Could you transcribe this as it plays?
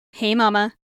Hey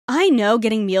mama, I know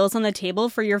getting meals on the table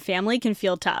for your family can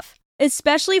feel tough,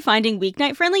 especially finding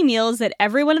weeknight-friendly meals that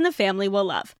everyone in the family will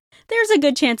love. There's a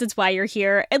good chance it's why you're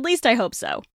here, at least I hope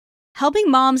so.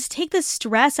 Helping moms take the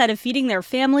stress out of feeding their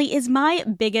family is my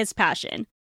biggest passion.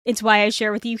 It's why I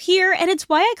share with you here, and it's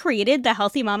why I created the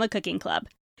Healthy Mama Cooking Club.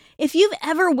 If you've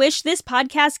ever wished this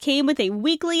podcast came with a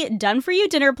weekly done-for-you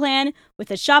dinner plan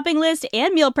with a shopping list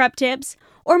and meal prep tips,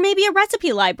 or maybe a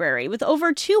recipe library with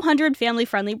over 200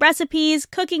 family-friendly recipes,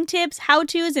 cooking tips,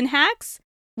 how-tos, and hacks,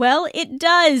 well, it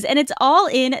does, and it's all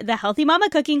in the Healthy Mama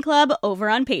Cooking Club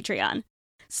over on Patreon.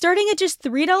 Starting at just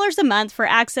 $3 a month for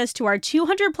access to our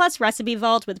 200-plus recipe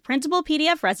vault with printable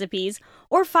PDF recipes,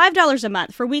 or $5 a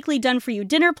month for weekly done-for-you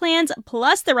dinner plans,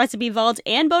 plus the recipe vault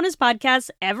and bonus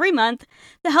podcasts every month,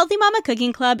 the Healthy Mama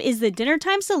Cooking Club is the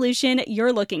dinnertime solution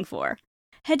you're looking for.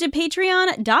 Head to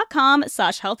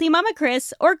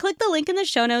patreon.com/healthymamachris or click the link in the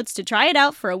show notes to try it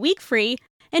out for a week free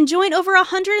and join over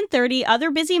 130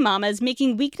 other busy mamas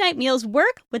making weeknight meals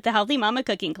work with the Healthy Mama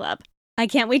Cooking Club. I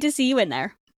can't wait to see you in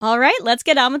there. All right, let's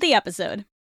get on with the episode.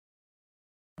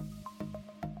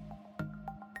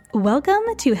 Welcome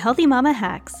to Healthy Mama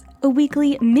Hacks, a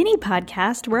weekly mini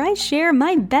podcast where I share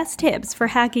my best tips for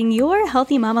hacking your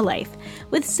healthy mama life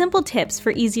with simple tips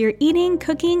for easier eating,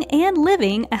 cooking, and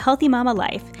living a healthy mama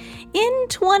life in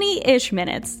 20-ish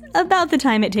minutes, about the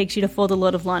time it takes you to fold a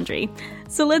load of laundry.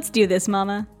 So let's do this,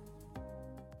 mama.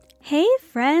 Hey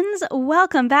friends,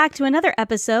 welcome back to another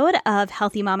episode of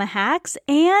Healthy Mama Hacks,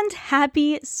 and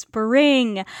happy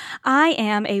spring! I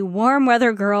am a warm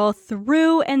weather girl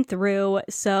through and through,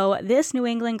 so this New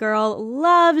England girl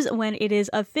loves when it is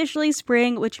officially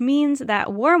spring, which means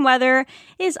that warm weather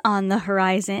is on the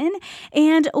horizon.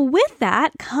 And with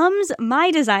that comes my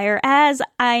desire, as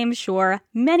I'm sure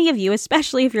many of you,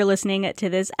 especially if you're listening to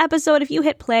this episode, if you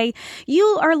hit play,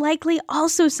 you are likely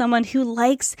also someone who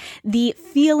likes the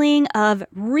feeling of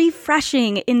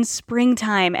refreshing in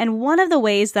springtime. And one of the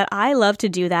ways that I love to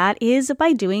do that is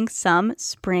by doing some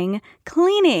spring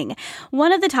cleaning.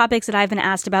 One of the topics that I've been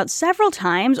asked about several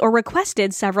times or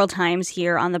requested several times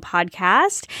here on the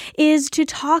podcast is to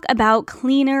talk about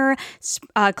cleaner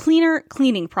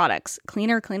cleaning products.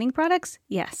 Cleaner cleaning products?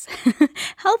 Yes.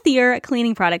 Healthier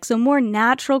cleaning products. So more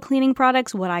natural cleaning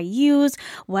products, what I use,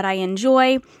 what I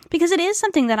enjoy, because it is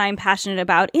something that I'm passionate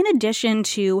about in addition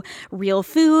to real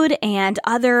food and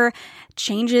other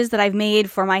changes that I've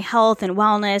made for my health and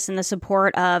wellness and the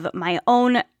support of my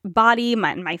own body,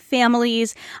 my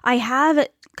family's. I have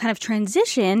kind of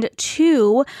transitioned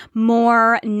to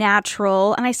more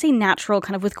natural, and I say natural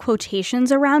kind of with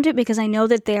quotations around it because I know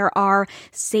that there are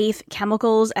safe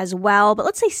chemicals as well, but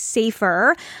let's say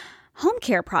safer home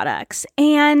care products,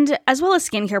 and as well as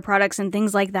skincare products and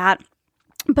things like that.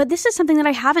 But this is something that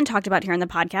I haven't talked about here on the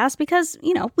podcast because,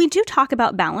 we do talk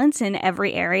about balance in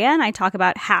every area, and I talk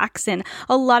about hacks in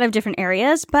a lot of different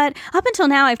areas. But up until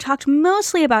now, I've talked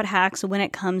mostly about hacks when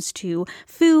it comes to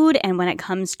food and when it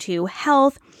comes to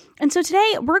health. And so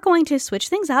today we're going to switch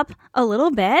things up a little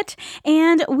bit,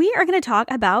 and we are going to talk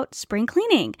about spring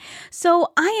cleaning. So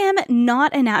I am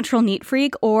not a natural neat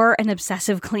freak or an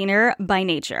obsessive cleaner by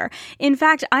nature. In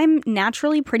fact, I'm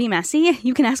naturally pretty messy.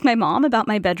 You can ask my mom about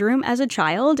my bedroom as a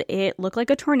child. It looked like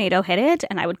a tornado hit it,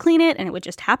 and I would clean it, and it would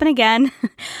just happen again.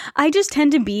 I just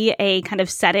tend to be a kind of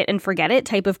set it and forget it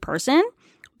type of person.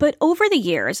 But over the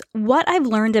years, what I've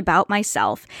learned about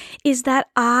myself is that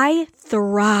I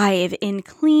thrive in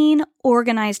clean,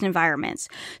 organized environments.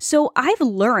 So I've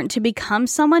learned to become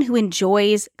someone who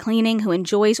enjoys cleaning, who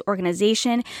enjoys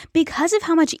organization, because of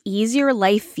how much easier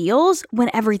life feels when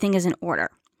everything is in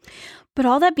order. But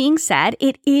all that being said,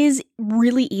 it is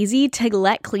really easy to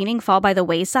let cleaning fall by the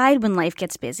wayside when life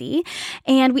gets busy.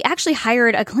 And we actually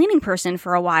hired a cleaning person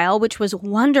for a while, which was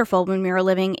wonderful when we were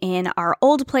living in our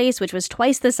old place, which was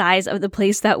twice the size of the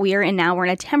place that we are in now. We're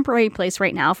in a temporary place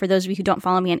right now. For those of you who don't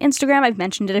follow me on Instagram, I've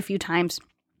mentioned it a few times.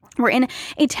 We're in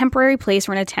a temporary place.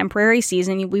 We're in a temporary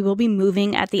season. We will be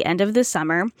moving at the end of the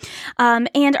summer.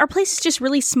 And our place is just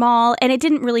really small, and it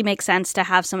didn't really make sense to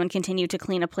have someone continue to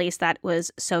clean a place that was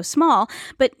so small.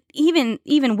 But even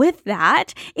with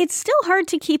that, it's still hard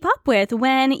to keep up with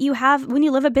when you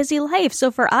live a busy life.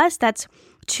 So for us, that's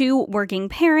 2 working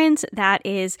parents. That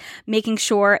is making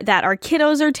sure that our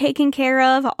kiddos are taken care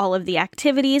of, all of the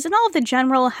activities, and all of the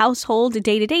general household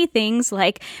day-to-day things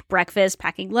like breakfast,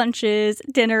 packing lunches,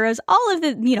 dinners, all of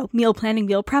the, meal planning,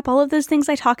 meal prep, all of those things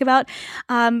I talk about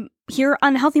here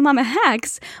on Healthy Mama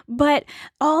Hacks. But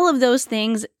all of those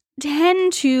things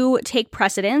tend to take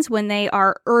precedence when they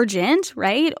are urgent,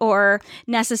 right? Or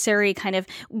necessary kind of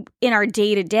in our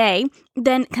day-to-day,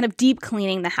 than kind of deep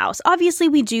cleaning the house. Obviously,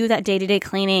 we do that day-to-day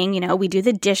cleaning. We do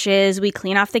the dishes, we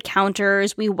clean off the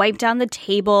counters, we wipe down the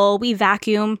table, we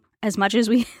vacuum as much as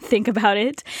we think about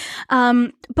it.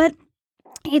 But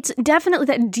it's definitely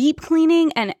that deep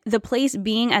cleaning and the place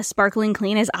being as sparkling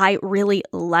clean as I really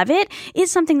love it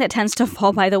is something that tends to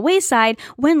fall by the wayside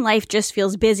when life just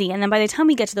feels busy. And then by the time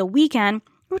we get to the weekend,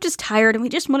 we're just tired and we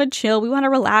just want to chill. We want to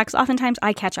relax. Oftentimes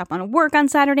I catch up on work on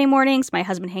Saturday mornings. My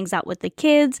husband hangs out with the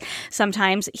kids.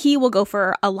 Sometimes he will go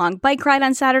for a long bike ride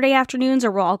on Saturday afternoons,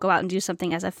 or we'll all go out and do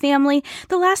something as a family.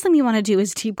 The last thing we want to do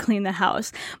is deep clean the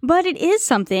house. But it is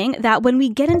something that when we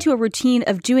get into a routine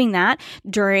of doing that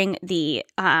during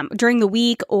the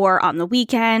week or on the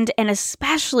weekend, and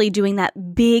especially doing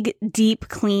that big, deep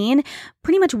clean,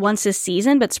 pretty much once a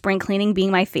season, but spring cleaning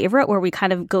being my favorite, where we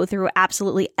kind of go through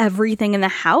absolutely everything in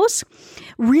the house,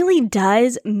 really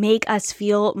does make us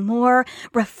feel more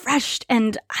refreshed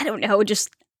and, I don't know,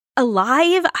 just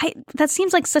alive. That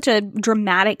seems like such a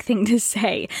dramatic thing to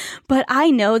say, but I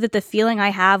know that the feeling I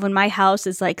have when my house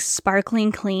is like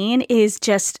sparkling clean is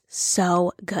just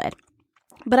so good.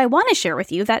 But I want to share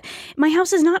with you that my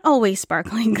house is not always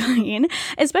sparkling clean,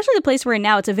 especially the place we're in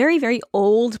now. It's a very, very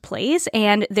old place,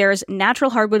 and there's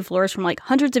natural hardwood floors from like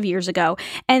hundreds of years ago.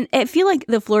 And I feel like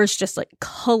the floors just like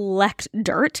collect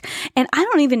dirt. And I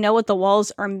don't even know what the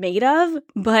walls are made of,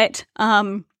 but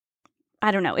I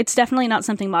don't know. It's definitely not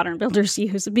something modern builders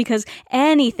use, because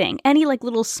any like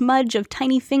little smudge of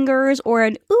tiny fingers or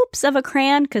an oops of a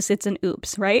crayon, because it's an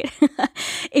oops, right?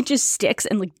 It just sticks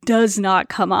and like does not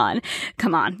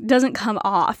doesn't come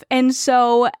off. And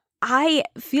so I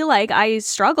feel like I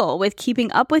struggle with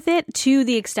keeping up with it to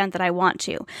the extent that I want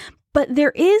to. But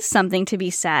there is something to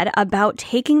be said about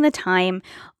taking the time,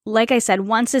 like I said,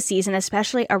 once a season,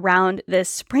 especially around the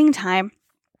springtime,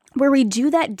 where we do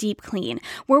that deep clean,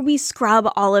 where we scrub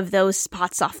all of those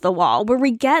spots off the wall, where we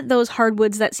get those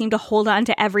hardwoods that seem to hold on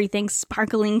to everything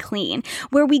sparkling clean,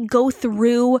 where we go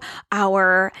through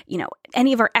our,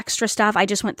 any of our extra stuff. I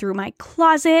just went through my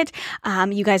closet.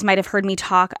 You guys might have heard me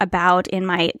talk about in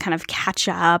my kind of catch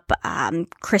up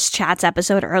Chris Chats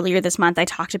episode earlier this month. I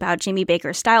talked about Jamie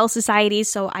Baker's Style Society.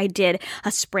 So I did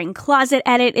a spring closet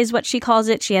edit is what she calls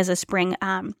it. She has a spring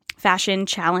fashion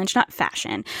challenge, not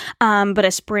fashion, but a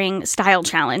spring style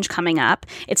challenge coming up.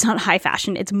 It's not high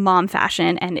fashion, it's mom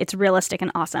fashion, and it's realistic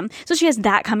and awesome. So she has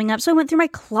that coming up. So I went through my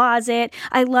closet.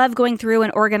 I love going through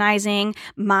and organizing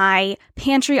my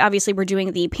pantry. Obviously, we're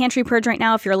doing the pantry purge right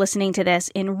now. If you're listening to this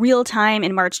in real time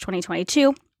in March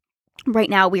 2022,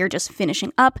 right now, we are just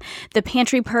finishing up the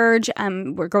pantry purge.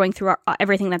 We're going through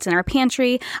everything that's in our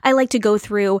pantry. I like to go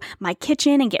through my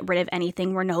kitchen and get rid of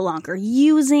anything we're no longer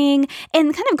using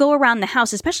and kind of go around the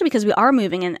house, especially because we are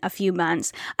moving in a few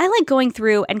months. I like going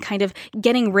through and kind of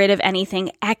getting rid of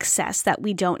anything excess that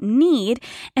we don't need.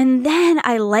 And then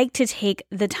I like to take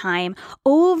the time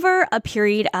over a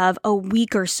period of a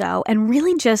week or so and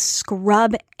really just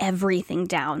scrub everything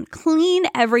down, clean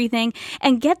everything,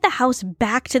 and get the house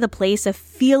back to the place of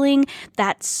feeling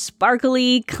that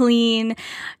sparkly, clean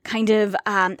kind of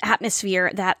atmosphere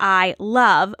that I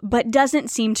love, but doesn't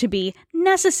seem to be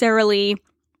necessarily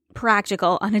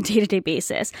practical on a day-to-day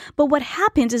basis. But what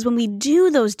happens is when we do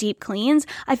those deep cleans,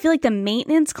 I feel like the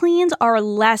maintenance cleans are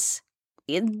less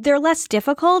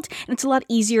difficult, and it's a lot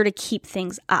easier to keep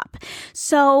things up.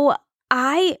 So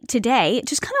I today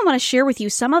just kind of want to share with you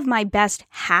some of my best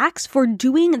hacks for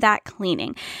doing that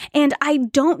cleaning. And I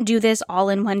don't do this all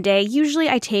in one day. Usually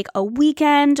I take a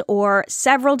weekend or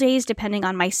several days, depending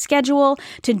on my schedule,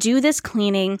 to do this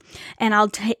cleaning. And I'll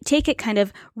take it kind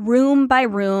of room by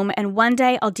room. And one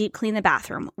day I'll deep clean the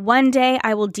bathroom. One day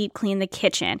I will deep clean the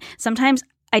kitchen. Sometimes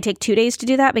I take 2 days to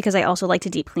do that because I also like to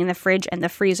deep clean the fridge and the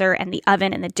freezer and the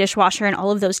oven and the dishwasher, and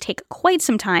all of those take quite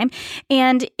some time.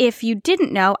 And if you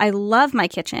didn't know, I love my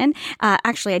kitchen.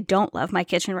 Actually, I don't love my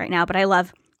kitchen right now, but I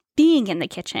love being in the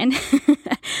kitchen.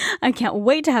 I can't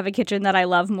wait to have a kitchen that I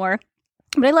love more.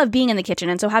 But I love being in the kitchen,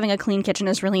 and so having a clean kitchen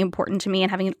is really important to me, and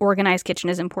having an organized kitchen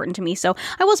is important to me. So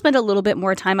I will spend a little bit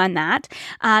more time on that.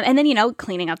 And then,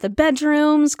 cleaning up the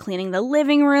bedrooms, cleaning the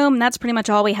living room. And that's pretty much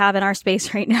all we have in our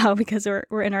space right now because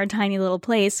we're in our tiny little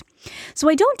place. So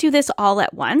I don't do this all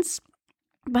at once.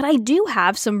 But I do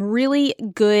have some really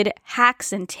good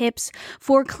hacks and tips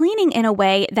for cleaning in a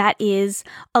way that is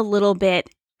a little bit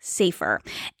safer.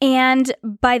 And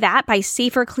by that, by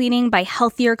safer cleaning, by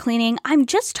healthier cleaning, I'm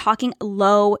just talking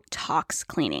low tox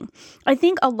cleaning. I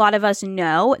think a lot of us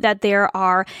know that there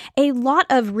are a lot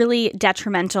of really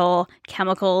detrimental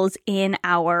chemicals in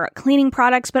our cleaning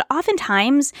products, but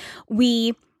oftentimes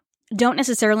we don't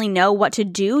necessarily know what to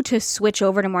do to switch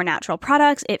over to more natural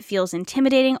products. It feels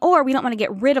intimidating, or we don't want to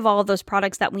get rid of all of those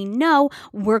products that we know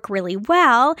work really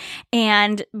well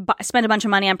and spend a bunch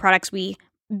of money on products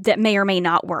that may or may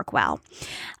not work well.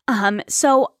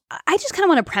 So I just kind of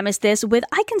want to premise this with,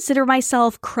 I consider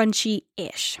myself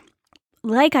crunchy-ish.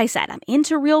 Like I said, I'm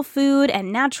into real food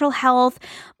and natural health,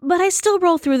 but I still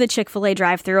roll through the Chick-fil-A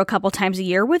drive-thru a couple times a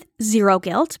year with zero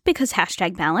guilt because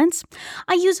 #balance.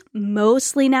 I use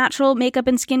mostly natural makeup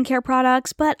and skincare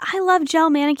products, but I love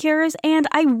gel manicures, and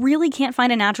I really can't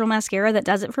find a natural mascara that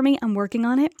does it for me. I'm working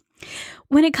on it.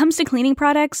 When it comes to cleaning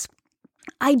products,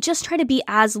 I just try to be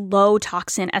as low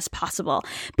toxin as possible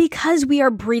because we are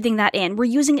breathing that in. We're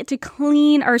using it to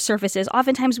clean our surfaces.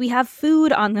 Oftentimes we have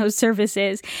food on those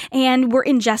surfaces and we're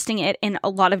ingesting it in a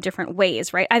lot of different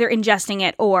ways, right? Either ingesting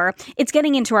it or it's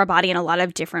getting into our body in a lot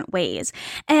of different ways.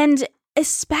 And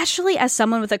especially as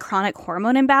someone with a chronic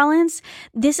hormone imbalance,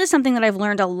 this is something that I've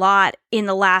learned a lot in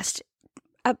the last,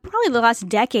 probably the last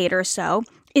decade or so,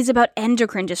 is about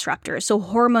endocrine disruptors, so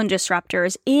hormone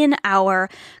disruptors in our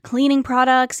cleaning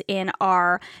products, in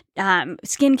our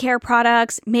skincare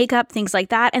products, makeup, things like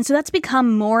that. And so that's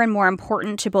become more and more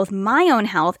important to both my own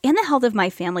health and the health of my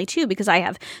family too, because I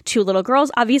have 2 little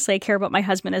girls. Obviously, I care about my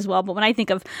husband as well, but when I think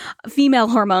of female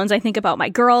hormones, I think about my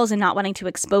girls and not wanting to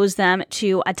expose them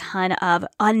to a ton of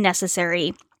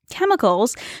unnecessary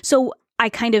chemicals. So I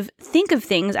kind of think of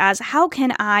things as, how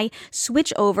can I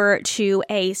switch over to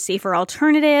a safer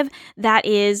alternative that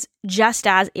is just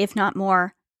as, if not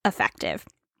more, effective?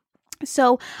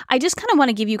 So I just kind of want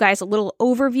to give you guys a little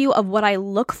overview of what I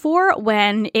look for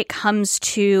when it comes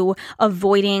to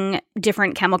avoiding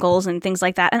different chemicals and things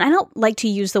like that. And I don't like to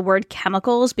use the word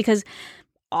chemicals because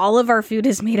all of our food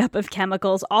is made up of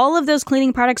chemicals. All of those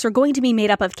cleaning products are going to be made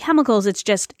up of chemicals. It's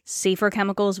just safer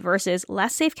chemicals versus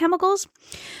less safe chemicals.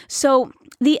 So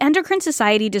the Endocrine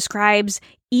Society describes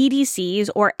EDCs,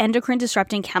 or endocrine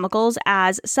disrupting chemicals,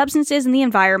 as substances in the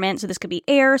environment. So this could be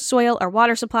air, soil, or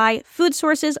water supply, food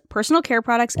sources, personal care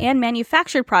products, and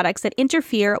manufactured products that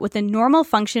interfere with the normal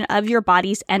function of your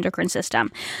body's endocrine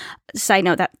system. Side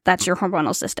note, that's your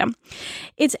hormonal system.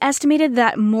 It's estimated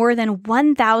that more than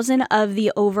 1,000 of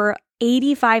the over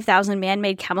 85,000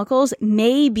 man-made chemicals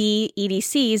may be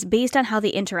EDCs based on how they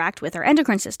interact with our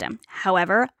endocrine system.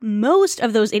 However, most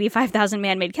of those 85,000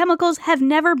 man-made chemicals have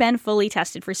never been fully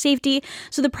tested for safety,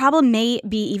 so the problem may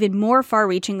be even more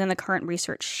far-reaching than the current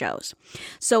research shows.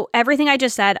 So everything I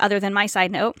just said, other than my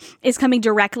side note, is coming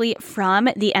directly from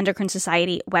the Endocrine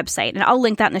Society website, and I'll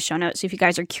link that in the show notes so if you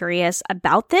guys are curious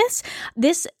about this.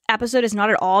 This episode is not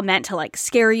at all meant to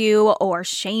scare you or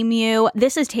shame you.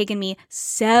 This has taken me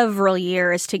several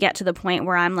years to get to the point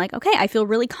where I'm like, okay, I feel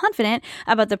really confident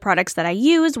about the products that I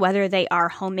use, whether they are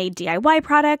homemade DIY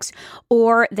products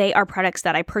or they are products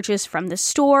that I purchase from the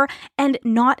store. And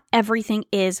not everything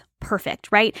is perfect,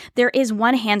 right? There is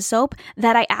one hand soap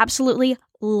that I absolutely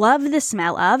love the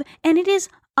smell of, and it is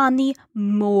on the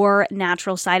more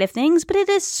natural side of things, but it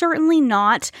is certainly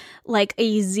not like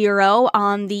a 0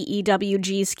 on the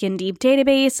EWG Skin Deep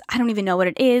database. I don't even know what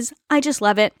it is. I just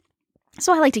love it.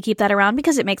 So I like to keep that around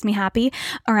because it makes me happy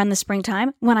around the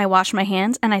springtime when I wash my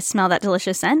hands and I smell that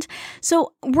delicious scent.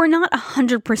 So we're not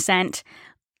 100%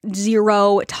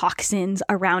 zero toxins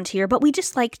around here, but we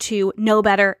just like to know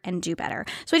better and do better.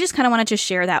 So I just kind of wanted to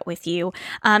share that with you.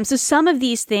 So some of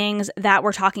these things that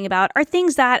we're talking about are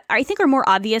things that I think are more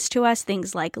obvious to us,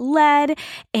 things like lead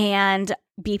and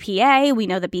BPA. We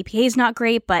know that BPA is not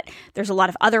great, but there's a lot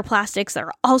of other plastics that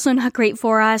are also not great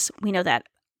for us. We know that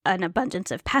an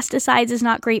abundance of pesticides is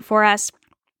not great for us.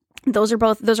 All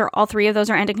three of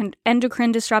those are endocrine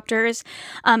disruptors.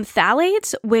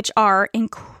 Phthalates, which are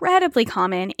incredibly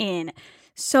common in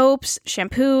soaps,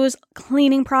 shampoos,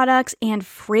 cleaning products, and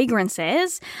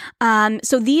fragrances.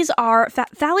 So these are,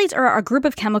 phthalates are a group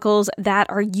of chemicals that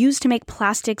are used to make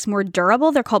plastics more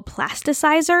durable. They're called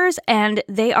plasticizers, and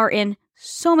they are in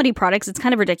so many products. It's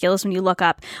kind of ridiculous when you look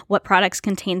up what products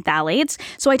contain phthalates.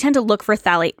 So I tend to look for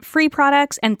phthalate-free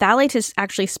products, and phthalate is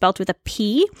actually spelled with a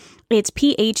P. It's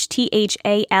PHTHALATES.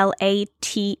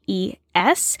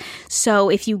 So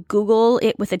if you Google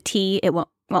it with a T, it won't.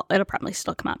 Well, it'll probably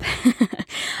still come up.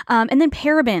 And then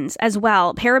parabens as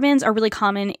well. Parabens are really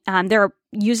common. They're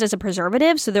used as a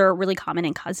preservative, so they're really common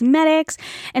in cosmetics.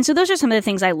 And so those are some of the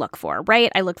things I look for,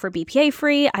 right? I look for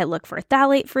BPA-free. I look for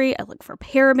phthalate-free. I look for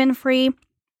paraben-free.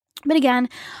 But again,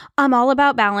 I'm all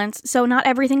about balance, so not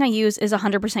everything I use is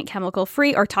 100% chemical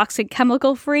free or toxic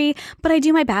chemical free, but I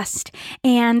do my best.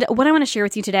 And what I want to share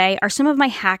with you today are some of my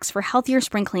hacks for healthier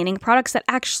spring cleaning, products that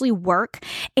actually work,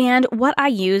 and what I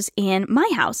use in my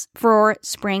house for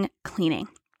spring cleaning.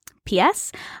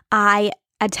 P.S. I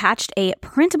attached a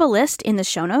printable list in the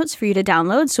show notes for you to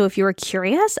download. So if you're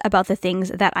curious about the things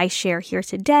that I share here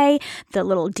today, the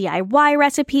little DIY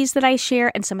recipes that I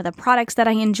share, and some of the products that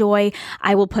I enjoy,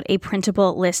 I will put a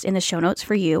printable list in the show notes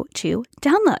for you to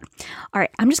download. All right,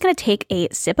 I'm just going to take a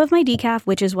sip of my decaf,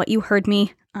 which is what you heard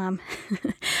me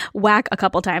whack a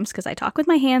couple times because I talk with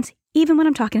my hands, even when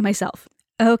I'm talking to myself.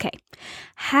 Okay,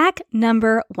 hack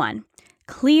number 1.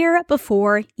 Clear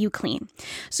before you clean.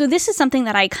 So this is something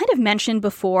that I kind of mentioned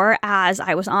before as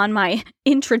I was on my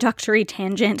introductory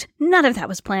tangent. None of that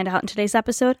was planned out in today's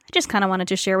episode. I just kind of wanted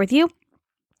to share with you.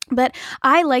 But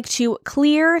I like to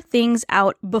clear things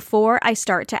out before I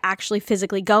start to actually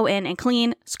physically go in and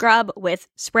clean, scrub with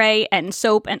spray and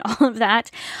soap and all of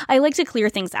that. I like to clear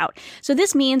things out. So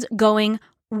this means going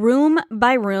room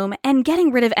by room and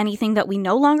getting rid of anything that we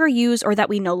no longer use or that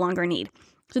we no longer need.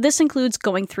 So this includes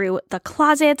going through the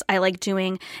closets. I like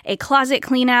doing a closet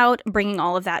clean out, bringing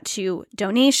all of that to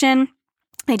donation.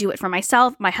 I do it for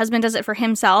myself. My husband does it for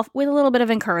himself with a little bit of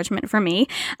encouragement from me.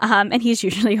 And he's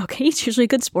usually okay. He's usually a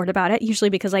good sport about it, usually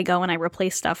because I go and I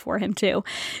replace stuff for him too.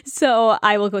 So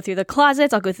I will go through the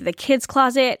closets. I'll go through the kids'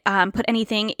 closet, put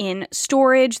anything in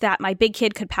storage that my big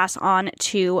kid could pass on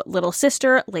to little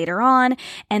sister later on.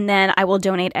 And then I will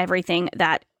donate everything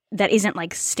that isn't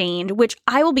like stained, which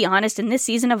I will be honest, in this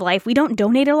season of life, we don't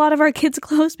donate a lot of our kids'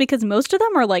 clothes because most of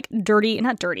them are like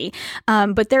not dirty,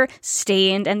 but they're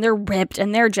stained and they're ripped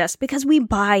and they're just because we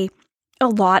buy a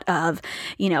lot of,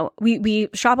 we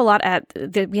shop a lot at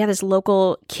we have this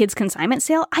local kids consignment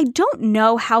sale. I don't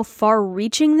know how far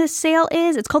reaching this sale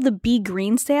is. It's called the Be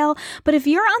Green sale. But if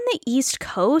you're on the East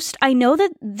Coast, I know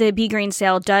that the Be Green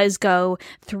sale does go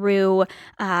through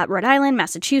Rhode Island,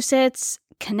 Massachusetts,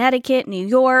 Connecticut, New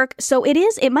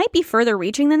It might be further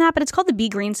reaching than that, but it's called the Be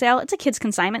Green sale. It's a kids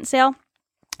consignment sale.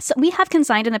 So we have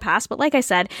consigned in the past, but like I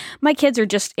said, my kids are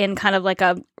just in kind of like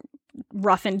a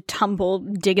rough and tumble,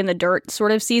 dig in the dirt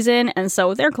sort of season. And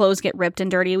so their clothes get ripped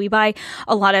and dirty. We buy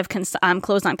a lot of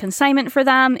clothes on consignment for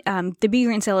them. The Be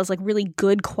Green sale is like really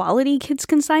good quality kids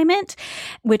consignment,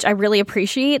 which I really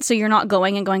appreciate. So you're not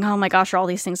going, oh my gosh, are all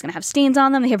these things going to have stains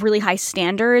on them? They have really high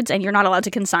standards and you're not allowed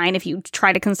to consign if you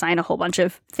try to consign a whole bunch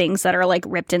of things that are like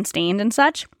ripped and stained and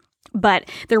such. But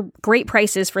they're great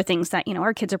prices for things that,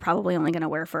 our kids are probably only going to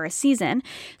wear for a season.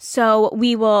 So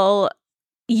we will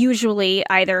usually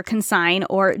either consign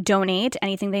or donate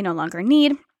anything they no longer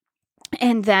need.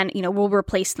 And then, we'll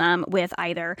replace them with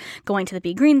either going to the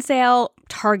Be Green sale,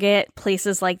 Target,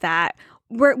 places like that,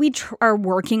 where we are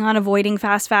working on avoiding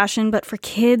fast fashion. But for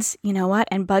kids,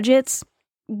 and budgets,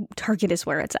 Target is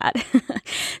where it's at.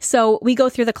 So we go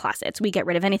through the closets. We get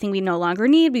rid of anything we no longer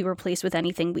need. We replace with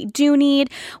anything we do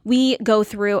need. We go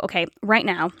through, okay, right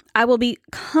now, I will be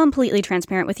completely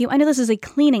transparent with you. I know this is a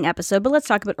cleaning episode, but let's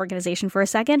talk about organization for a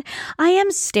second. I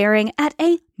am staring at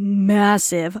a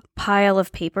massive pile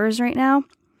of papers right now.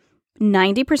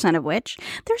 90% of which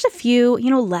there's a few,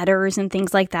 letters and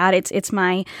things like that. It's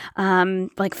my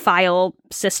file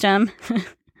system.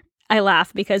 I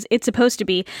laugh because it's supposed to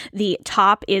be the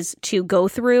top is to go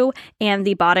through and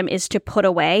the bottom is to put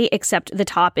away, except the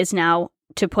top is now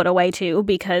to put away too,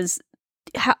 because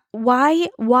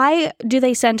why do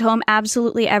they send home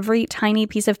absolutely every tiny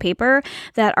piece of paper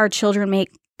that our children make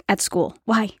at school?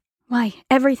 Why?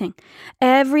 Everything.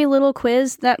 Every little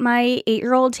quiz that my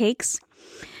 8-year-old takes,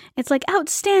 it's like,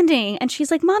 outstanding. And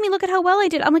she's like, Mommy, look at how well I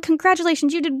did. I'm like,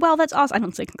 congratulations, you did well. That's awesome. I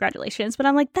don't say congratulations, but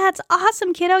I'm like, that's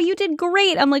awesome, kiddo. You did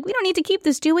great. I'm like, we don't need to keep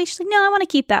this, do we? She's like, no, I want to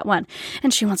keep that one.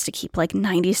 And she wants to keep like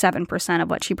 97% of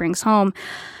what she brings home.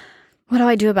 What do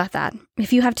I do about that?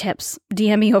 If you have tips,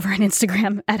 DM me over on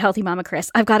Instagram at Healthy Mama Chris.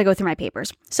 I've got to go through my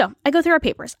papers. So I go through our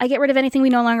papers. I get rid of anything we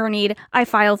no longer need. I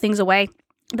file things away.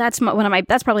 That's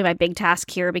probably my big task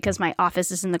here because my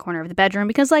office is in the corner of the bedroom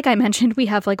because like I mentioned, we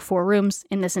have like 4 rooms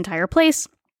in this entire place.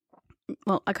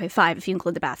 Well, okay, 5 if you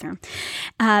include the bathroom.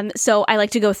 So I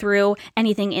like to go through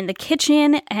anything in the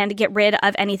kitchen and get rid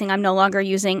of anything I'm no longer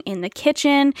using in the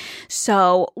kitchen.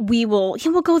 So we'll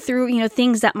go through,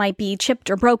 things that might be chipped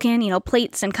or broken,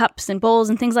 plates and cups and bowls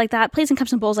and things like that. Plates and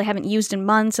cups and bowls I haven't used in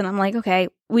months. And I'm like, okay,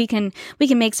 we can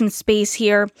make some space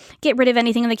here, get rid of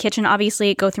anything in the kitchen.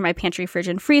 Obviously, go through my pantry, fridge,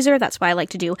 and freezer. That's why I like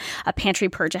to do a pantry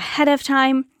purge ahead of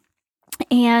time.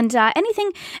 And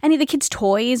any of the kids'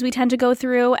 toys we tend to go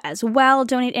through as well,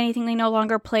 donate anything they no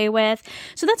longer play with.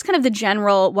 So that's kind of the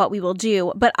general what we will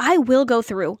do. But I will go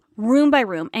through room by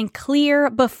room and clear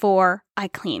before I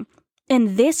clean.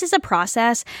 And this is a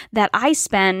process that I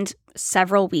spend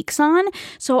several weeks on.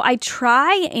 So I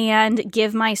try and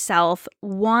give myself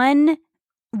one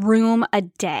room a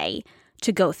day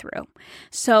to go through.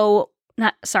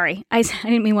 I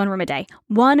didn't mean one room a day.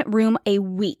 One room a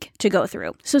week to go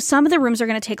through. So some of the rooms are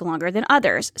going to take longer than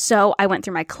others. So I went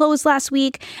through my clothes last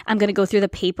week. I'm going to go through the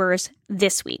papers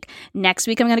this week. Next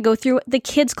week, I'm going to go through the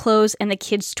kids' clothes and the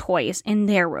kids' toys in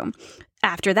their room.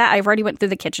 After that, I've already went through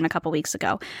the kitchen a couple weeks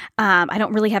ago. I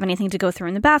don't really have anything to go through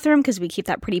in the bathroom because we keep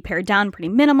that pretty pared down, pretty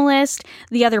minimalist.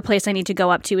 The other place I need to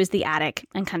go up to is the attic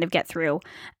and kind of get through.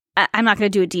 I'm not going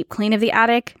to do a deep clean of the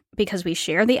attic because we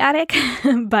share the attic,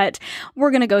 but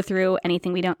we're going to go through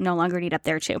anything we no longer need up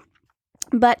there too.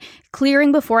 But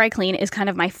clearing before I clean is kind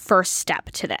of my first step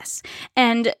to this.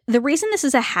 And the reason this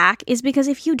is a hack is because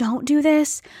if you don't do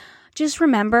this, just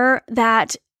remember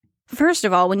that first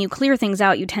of all, when you clear things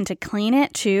out, you tend to clean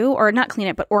it too, or not clean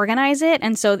it, but organize it.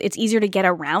 And so it's easier to get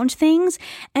around things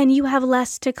and you have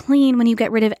less to clean when you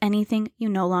get rid of anything you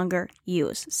no longer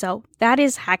use. So that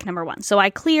is hack number one. So I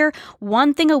clear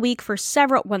one room a week for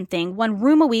several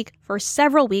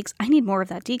weeks. I need more of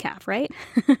that decaf, right?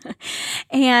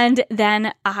 And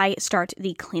then I start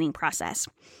the cleaning process.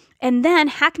 And then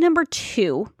hack number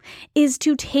 2 is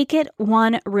to take it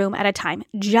one room at a time.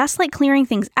 Just like clearing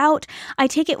things out, I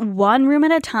take it one room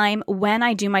at a time when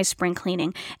I do my spring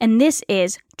cleaning. And this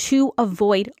is to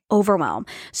avoid overwhelm.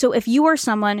 So if you are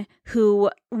someone who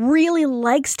really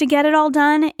likes to get it all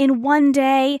done in one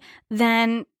day,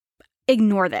 then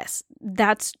ignore this.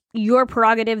 That's your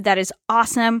prerogative. That is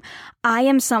awesome. I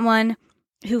am someone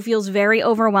who feels very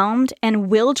overwhelmed and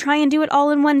will try and do it all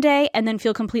in one day and then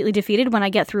feel completely defeated when I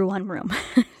get through one room.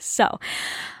 So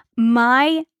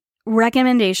my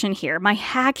recommendation here, my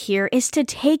hack here is to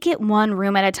take it one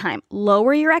room at a time.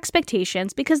 Lower your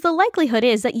expectations because the likelihood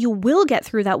is that you will get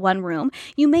through that one room.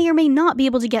 You may or may not be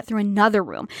able to get through another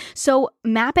room. So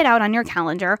map it out on your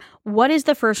calendar. What is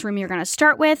the first room you're going to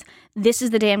start with? This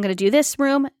is the day I'm going to do this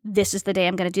room. This is the day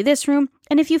I'm going to do this room.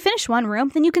 And if you finish one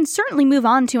room, then you can certainly move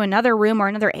on to another room or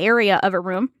another area of a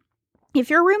room. If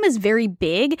your room is very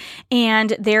big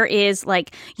and there is if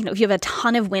you have a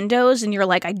ton of windows and you're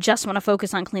like, I just want to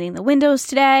focus on cleaning the windows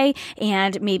today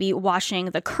and maybe washing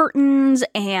the curtains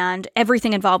and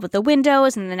everything involved with the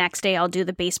windows. And the next day I'll do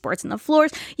the baseboards and the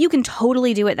floors. You can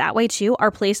totally do it that way too. Our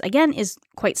place, again, is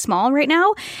quite small right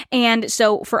now. And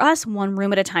so for us, one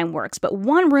room at a time works, but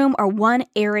one room or one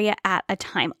area at a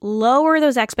time. Lower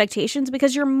those expectations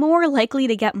because you're more likely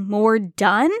to get more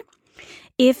done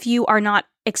if you are not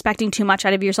expecting too much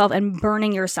out of yourself and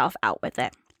burning yourself out with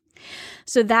it.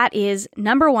 So that is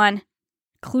number 1,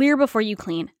 clear before you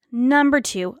clean. Number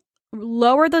 2,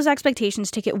 lower those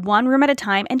expectations, take it one room at a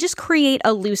time, and just create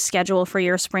a loose schedule for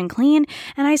your spring clean.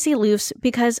 And I say loose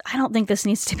because I don't think this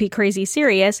needs to be crazy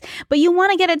serious, but you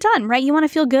want to get it done, right? You want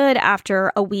to feel good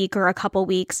after a week or a couple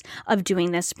weeks of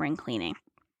doing this spring cleaning.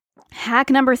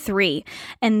 Hack number 3,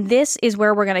 and this is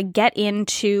where we're going to get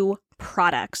into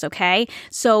products, okay?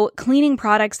 So cleaning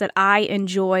products that I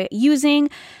enjoy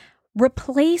using,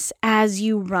 replace as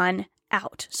you run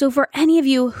out. So for any of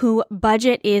you who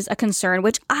budget is a concern,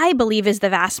 which I believe is the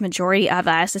vast majority of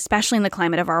us, especially in the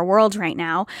climate of our world right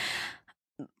now,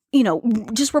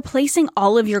 just replacing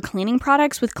all of your cleaning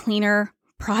products with cleaner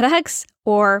products,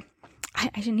 or I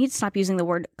need to stop using the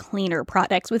word cleaner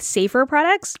products, with safer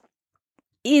products,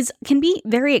 can be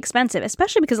very expensive,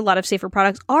 especially because a lot of safer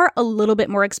products are a little bit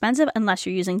more expensive unless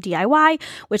you're using DIY,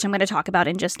 which I'm going to talk about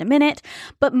in just a minute.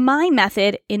 But my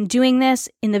method in doing this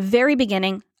in the very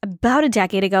beginning, about a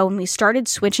decade ago, when we started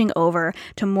switching over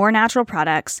to more natural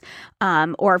products,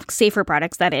 or safer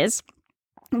products, that is,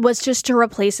 was just to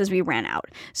replace as we ran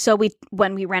out. So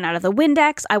when we ran out of the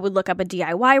Windex, I would look up a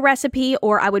DIY recipe,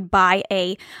 or I would buy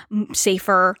a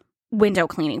safer window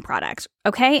cleaning product.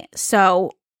 Okay, so,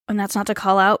 and that's not to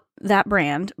call out that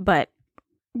brand, but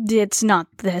it's not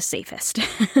the safest.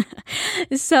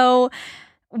 So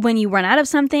when you run out of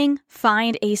something,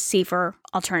 find a safer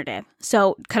alternative.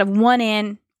 So kind of one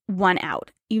in, one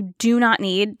out. You do not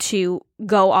need to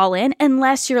go all in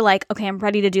unless you're like, okay, I'm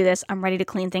ready to do this. I'm ready to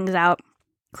clean things out.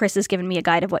 Chris has given me a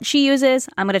guide of what she uses.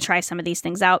 I'm going to try some of these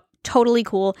things out. Totally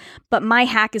cool. But my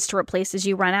hack is to replace as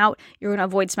you run out. You're going to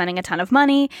avoid spending a ton of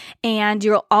money, and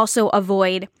you'll also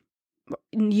avoid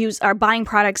buying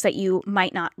products that you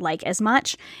might not like as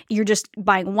much. You're just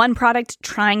buying one product,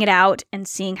 trying it out, and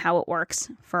seeing how it works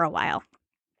for a while.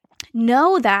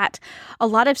 know that a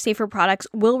lot of safer products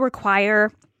will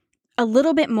require a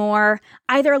little bit more,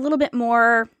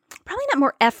 probably not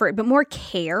more effort, but more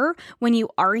care when you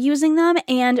are using them.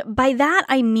 And by that,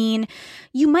 I mean,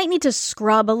 you might need to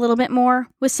scrub a little bit more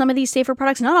with some of these safer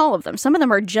products. Not all of them. Some of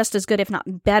them are just as good, if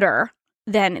not better,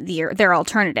 than their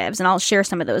alternatives. And I'll share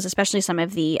some of those, especially some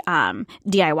of the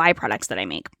DIY products that I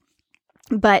make.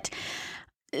 But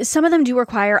some of them do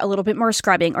require a little bit more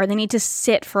scrubbing, or they need to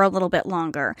sit for a little bit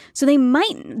longer. So they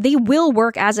will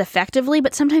work as effectively,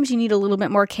 but sometimes you need a little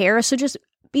bit more care. So just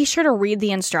be sure to read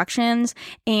the instructions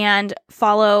and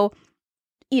follow,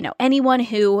 anyone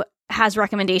who has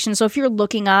recommendations. So if you're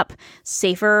looking up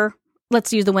safer,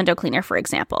 let's use the window cleaner, for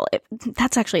example.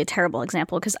 That's actually a terrible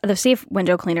example because the safe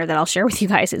window cleaner that I'll share with you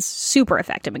guys is super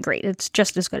effective and great. It's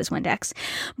just as good as Windex.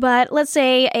 But let's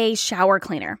say a shower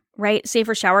cleaner, right?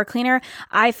 Safer shower cleaner.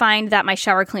 I find that my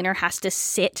shower cleaner has to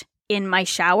sit in my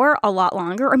shower a lot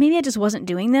longer, or maybe I just wasn't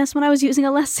doing this when I was using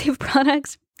a less safe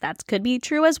product. That could be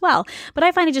true as well. But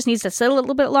I find it just needs to sit a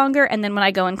little bit longer. And then when I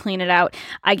go and clean it out,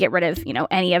 I get rid of,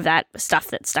 any of that stuff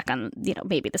that's stuck on,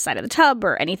 maybe the side of the tub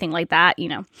or anything like that,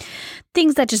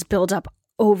 things that just build up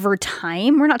over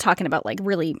time. We're not talking about like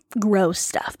really gross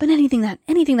stuff, but anything that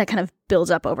kind of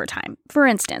builds up over time. For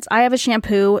instance, I have a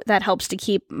shampoo that helps to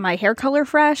keep my hair color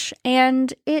fresh,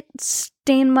 and it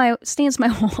stains my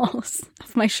walls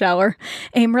of my shower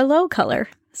a Merlot color.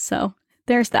 So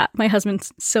there's that. My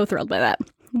husband's so thrilled by that.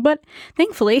 But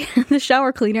thankfully, the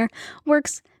shower cleaner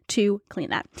works to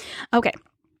clean that. Okay,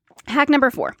 hack number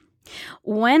 4.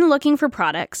 When looking for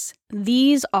products,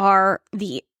 these are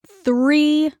the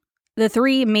three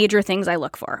major things I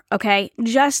look for, okay?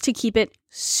 Just to keep it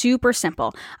super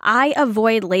simple. I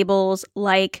avoid labels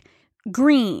like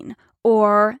green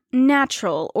or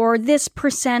natural or this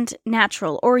 %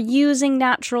 natural or using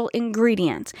natural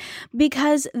ingredients,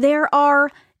 because there are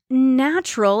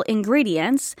natural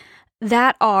ingredients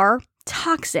that are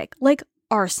toxic, like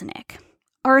arsenic.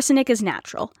 Arsenic is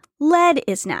natural. Lead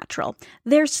is natural.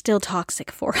 They're still toxic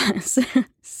for us.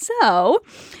 So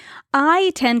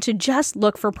I tend to just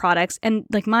look for products, and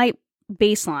like my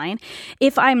baseline,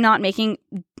 if I'm not making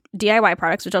DIY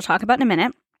products, which I'll talk about in a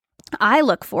minute, I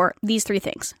look for these 3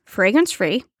 things.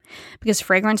 Fragrance-free, because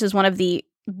fragrance is one of the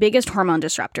biggest hormone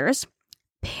disruptors,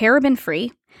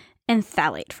 paraben-free, and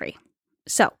phthalate-free.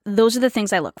 So those are the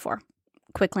things I look for.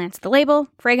 Quick glance at the label: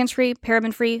 fragrance-free,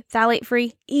 paraben-free,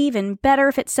 phthalate-free. Even better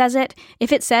if it says it.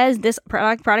 If it says this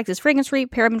product is fragrance-free,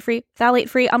 paraben-free,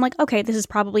 phthalate-free, I'm like, okay, this is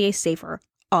probably a safer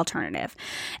alternative.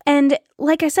 And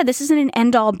like I said, this isn't an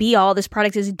end-all be-all. This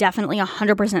product is definitely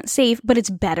 100% safe, but it's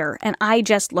better. And I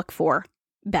just look for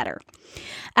better.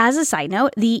 As a side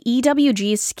note, the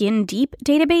EWG Skin Deep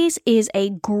database is a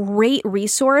great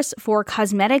resource for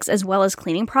cosmetics as well as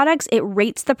cleaning products. It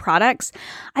rates the products.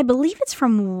 I believe it's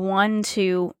from 1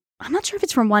 to, I'm not sure if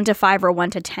it's from 1 to 5 or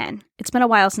 1 to 10. It's been a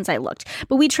while since I looked,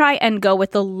 but we try and go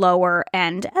with the lower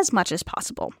end as much as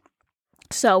possible.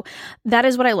 So that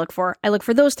is what I look for. I look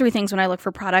for those 3 things when I look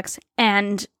for products,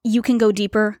 and you can go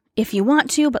deeper if you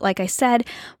want to, but like I said,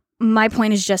 my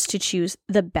point is just to choose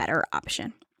the better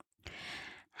option.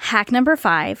 Hack number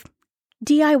 5,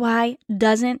 DIY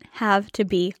doesn't have to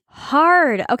be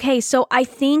hard. Okay, so I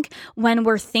think when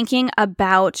we're thinking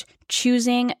about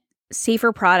choosing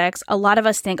safer products, a lot of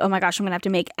us think, oh my gosh, I'm going to have to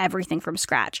make everything from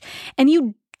scratch. And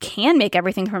you can make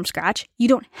everything from scratch. You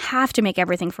don't have to make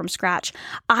everything from scratch.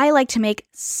 I like to make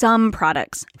some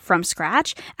products from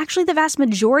scratch. Actually, the vast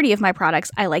majority of my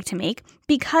products I like to make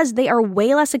because they are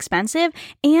way less expensive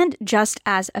and just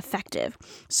as effective.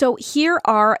 So here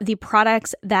are the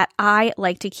products that I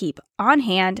like to keep on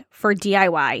hand for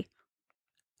DIY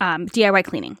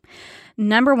cleaning.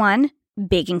 Number 1,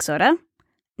 baking soda.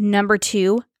 Number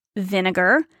 2,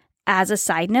 vinegar. As a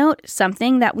side note,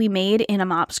 something that we made in a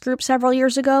MOPS group several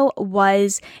years ago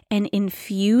was an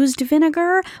infused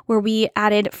vinegar where we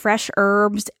added fresh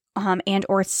herbs and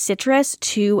or citrus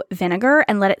to vinegar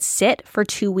and let it sit for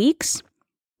 2 weeks.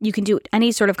 You can do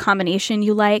any sort of combination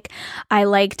you like. I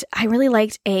really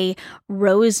liked a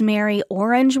rosemary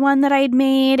orange one that I had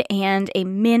made and a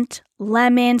mint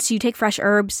lemon. So you take fresh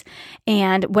herbs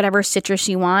and whatever citrus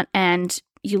you want, and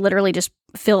you literally just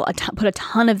put a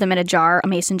ton of them in a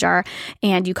mason jar,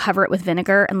 and you cover it with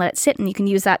vinegar and let it sit, and you can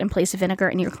use that in place of vinegar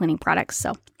in your cleaning products.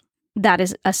 So that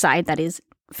is a side that is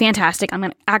fantastic.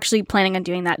 I'm actually planning on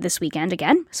doing that this weekend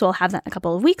again, so I'll have that in a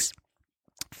couple of weeks.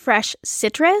 fresh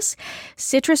citrus.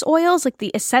 Citrus oils, like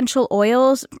the essential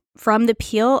oils from the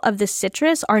peel of the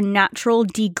citrus, are natural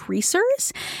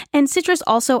degreasers. And citrus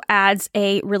also adds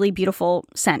a really beautiful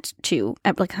scent to,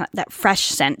 like that fresh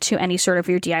scent to any sort of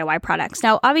your DIY products.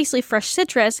 Now, obviously, fresh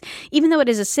citrus, even though it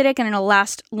is acidic and it'll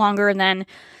last longer than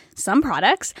some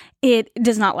products, it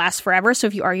does not last forever. So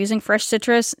if you are using fresh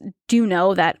citrus, do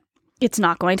know that it's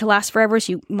not going to last forever.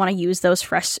 So you want to use those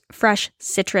fresh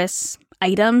citrus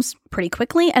items pretty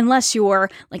quickly, unless you're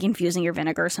like infusing your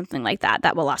vinegar or something like that.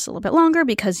 That will last a little bit longer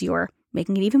because you're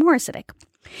making it even more acidic.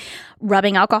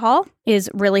 Rubbing alcohol is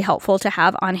really helpful to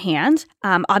have on hand.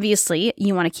 Obviously,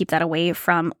 you want to keep that away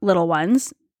from little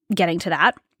ones, getting to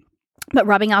that. But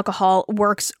rubbing alcohol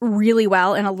works really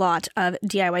well in a lot of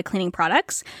DIY cleaning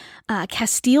products.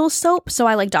 Castile soap, so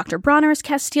I like Dr. Bronner's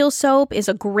Castile soap, is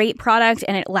a great product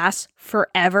and it lasts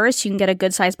forever. So you can get a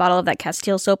good sized bottle of that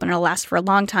Castile soap and it'll last for a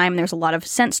long time. There's a lot of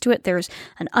scents to it. There's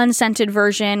an unscented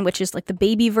version, which is like the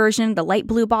baby version, the light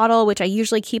blue bottle, which I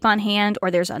usually keep on hand, or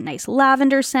there's a nice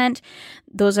lavender scent.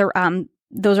 Those are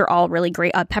all really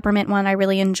great. A peppermint one I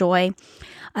really enjoy.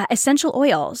 Essential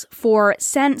oils for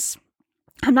scents.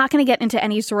 I'm not going to get into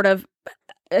any sort of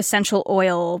essential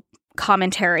oil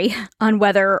commentary on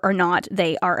whether or not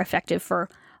they are effective for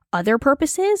other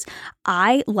purposes.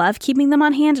 I love keeping them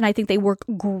on hand and I think they work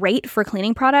great for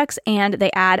cleaning products and they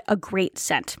add a great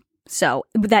scent. So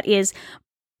that is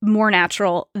more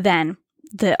natural than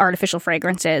the artificial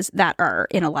fragrances that are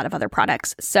in a lot of other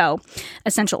products. So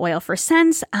essential oil for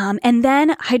scents. And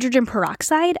then hydrogen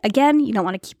peroxide. Again, you don't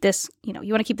want to keep this, you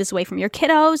want to keep this away from your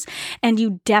kiddos. And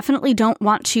you definitely don't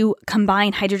want to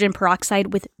combine hydrogen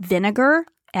peroxide with vinegar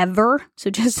ever. So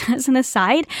just as an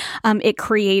aside, it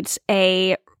creates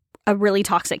a really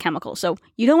toxic chemical. So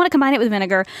you don't want to combine it with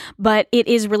vinegar, but it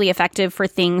is really effective for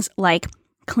things like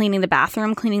cleaning the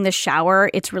bathroom, cleaning the shower.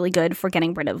 It's really good for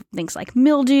getting rid of things like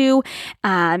mildew.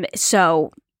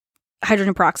 So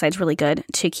hydrogen peroxide is really good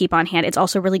to keep on hand. It's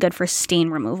also really good for stain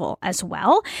removal as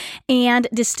well. And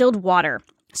distilled water.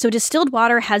 So distilled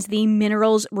water has the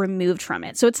minerals removed from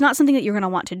it. So it's not something that you're going to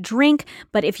want to drink,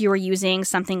 but if you are using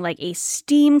something like a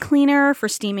steam cleaner for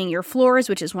steaming your floors,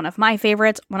 which is one of my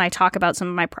favorites when I talk about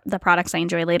some of the products I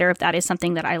enjoy later, if that is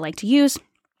something that I like to use.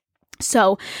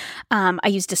 So I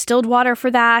use distilled water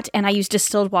for that, and I use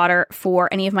distilled water for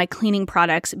any of my cleaning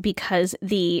products because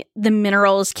the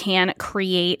minerals can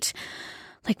create,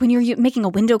 like when you're making a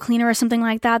window cleaner or something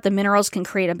like that, the minerals can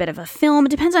create a bit of a film. It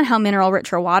depends on how mineral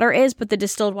rich your water is, but the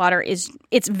distilled water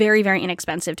it's very, very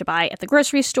inexpensive to buy at the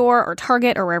grocery store or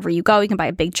Target or wherever you go. You can buy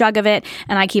a big jug of it,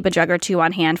 and I keep a jug or two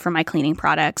on hand for my cleaning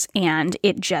products, and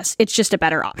it's just a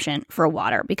better option for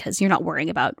water because you're not worrying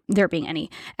about there being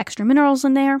any extra minerals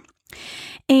in there.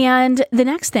 And the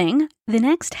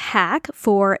next hack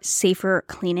for safer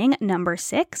cleaning, number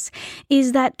 6,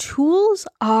 is that tools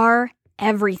are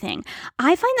everything.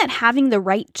 I find that having the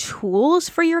right tools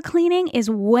for your cleaning is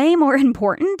way more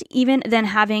important even than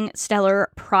having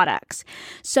stellar products.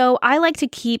 So I like to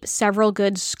keep several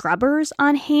good scrubbers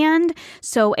on hand.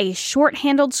 So a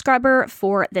short-handled scrubber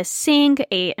for the sink,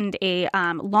 and a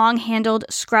long-handled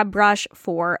scrub brush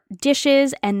for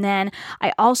dishes, and then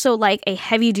I also like a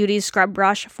heavy-duty scrub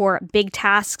brush for big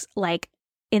tasks like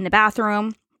in the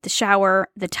bathroom, the shower,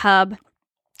 the tub,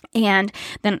 and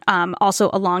then also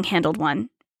a long-handled one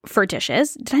for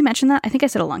dishes. Did I mention that? I think I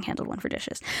said a long-handled one for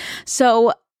dishes.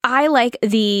 So I like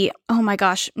oh my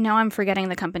gosh, now I'm forgetting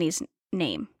the company's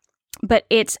name, but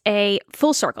it's a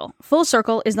Full Circle. Full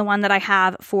Circle is the one that I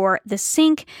have for the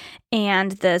sink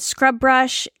and the scrub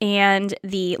brush and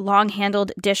the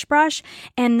long-handled dish brush.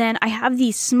 And then I have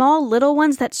these small little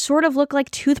ones that sort of look like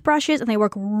toothbrushes, and they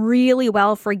work really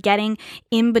well for getting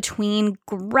in between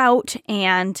grout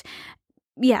and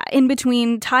in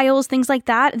between tiles, things like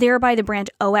that. They're by the brand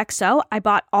OXO. I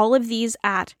bought all of these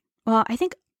I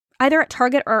think either at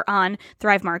Target or on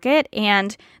Thrive Market,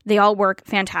 and they all work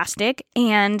fantastic.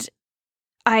 And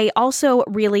I also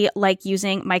really like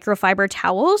using microfiber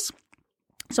towels.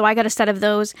 So I got a set of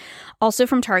those also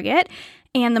from Target.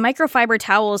 And the microfiber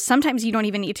towels, sometimes you don't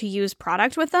even need to use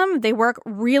product with them. They work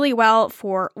really well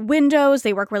for windows.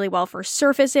 They work really well for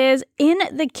surfaces. In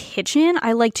the kitchen,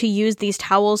 I like to use these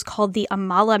towels called the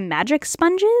Amala Magic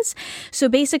Sponges. So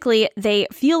basically, they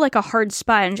feel like a hard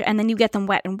sponge, and then you get them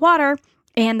wet in water,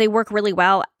 and they work really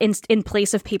well in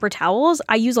place of paper towels.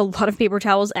 I use a lot of paper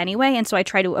towels anyway, and so I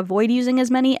try to avoid using as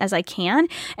many as I can.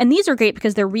 And these are great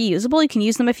because they're reusable. You can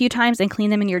use them a few times and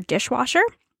clean them in your dishwasher.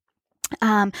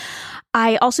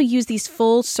 I also use these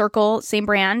full circle, same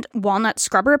brand, walnut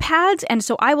scrubber pads. And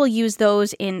so I will use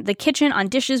those in the kitchen on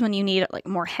dishes when you need like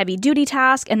more heavy duty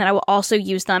task. And then I will also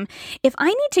use them if I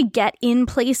need to get in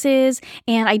places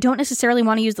and I don't necessarily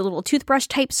want to use the little toothbrush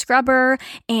type scrubber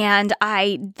and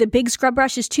the big scrub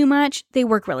brush is too much. They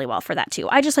work really well for that too.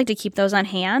 I just like to keep those on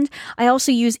hand. I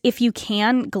also use, if you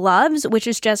can, gloves, which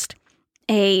is just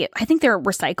I think they're a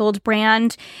recycled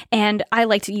brand, and I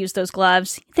like to use those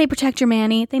gloves. They protect your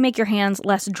mani. They make your hands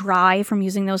less dry from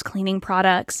using those cleaning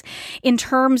products. In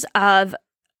terms of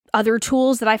other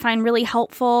tools that I find really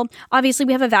helpful, obviously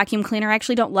we have a vacuum cleaner. I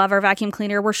actually don't love our vacuum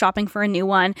cleaner. We're shopping for a new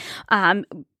one.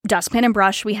 Dustpan and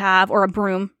brush we have, or a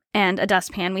broom and a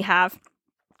dustpan we have.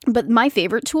 But my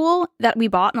favorite tool that we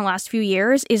bought in the last few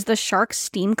years is the Shark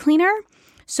Steam Cleaner.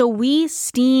 So we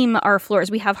steam our floors.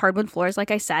 We have hardwood floors,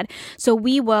 like I said. So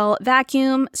we will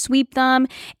vacuum, sweep them,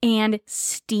 and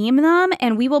steam them.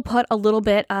 And we will put a little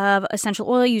bit of essential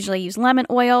oil, usually I use lemon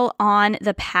oil, on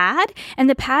the pad. And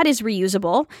the pad is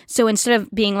reusable. So instead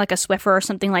of being like a Swiffer or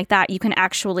something like that, you can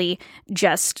actually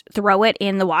just throw it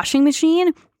in the washing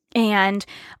machine. And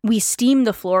we steam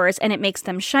the floors and it makes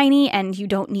them shiny and you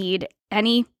don't need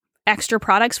any extra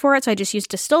products for it. So I just use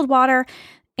distilled water.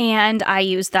 And I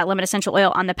use that lemon essential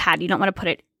oil on the pad. You don't want to put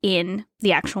it in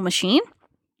the actual machine.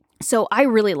 So I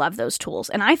really love those tools.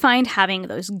 And I find having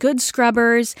those good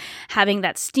scrubbers, having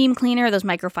that steam cleaner, those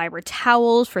microfiber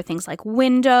towels for things like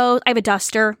windows. I have a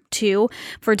duster too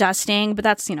for dusting, but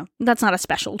that's not a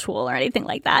special tool or anything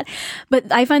like that.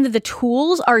 But I find that the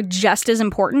tools are just as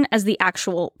important as the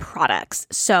actual products.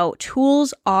 So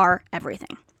tools are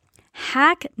everything.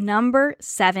 Hack number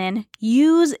 7,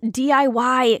 use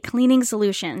DIY cleaning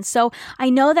solutions. So I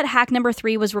know that hack number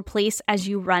 3 was replace as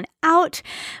you run out,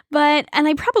 and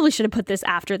I probably should have put this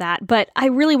after that, but I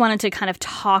really wanted to kind of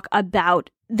talk about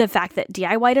the fact that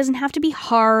DIY doesn't have to be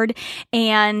hard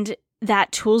and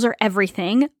that tools are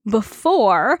everything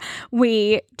before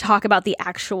we talk about the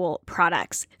actual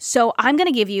products. So I'm going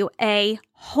to give you a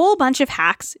whole bunch of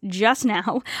hacks just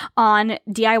now on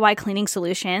DIY cleaning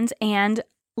solutions, and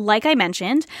like I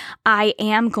mentioned, I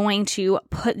am going to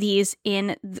put these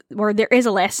in, or there is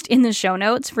a list in the show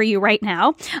notes for you right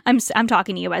now. I'm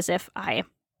talking to you as if I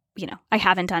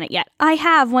haven't done it yet. I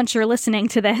have, once you're listening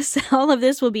to this. All of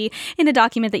this will be in a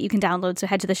document that you can download. So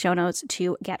head to the show notes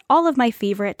to get all of my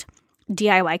favorite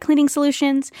DIY cleaning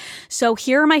solutions. So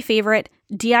here are my favorite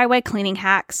DIY cleaning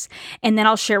hacks, and then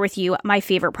I'll share with you my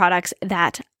favorite products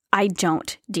that I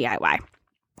don't DIY.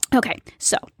 Okay,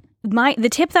 so the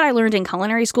tip that I learned in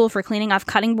culinary school for cleaning off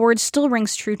cutting boards still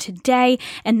rings true today,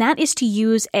 and that is to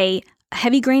use a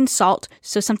heavy grain salt,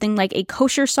 so something like a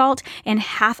kosher salt, and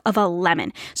half of a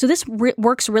lemon. So this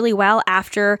works really well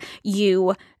after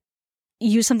you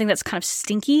use something that's kind of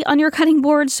stinky on your cutting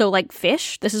board. So like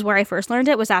fish, this is where I first learned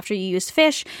it, was after you use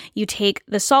fish, you take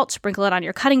the salt, sprinkle it on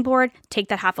your cutting board, take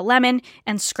that half a lemon,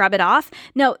 and scrub it off.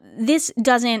 Now, this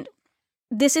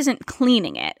isn't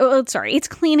cleaning it. Oh, sorry, it's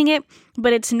cleaning it,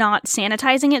 but it's not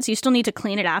sanitizing it. So you still need to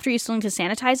clean it after. You still need to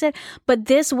sanitize it. But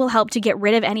this will help to get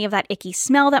rid of any of that icky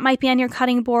smell that might be on your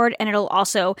cutting board. And it'll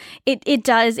also, it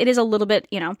is a little bit,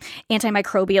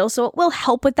 antimicrobial. So it will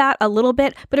help with that a little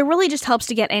bit, but it really just helps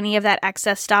to get any of that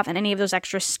excess stuff and any of those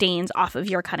extra stains off of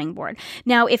your cutting board.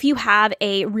 Now, if you have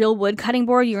a real wood cutting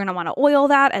board, you're going to want to oil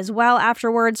that as well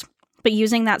afterwards. But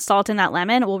using that salt and that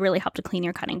lemon will really help to clean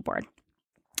your cutting board.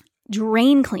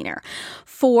 Drain cleaner.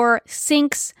 For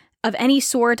sinks of any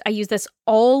sort, I use this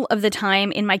all of the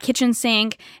time in my kitchen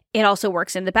sink. It also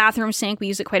works in the bathroom sink. We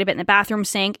use it quite a bit in the bathroom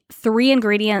sink. 3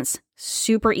 ingredients,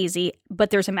 super easy, but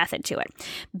there's a method to it.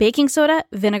 Baking soda,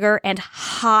 vinegar, and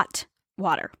hot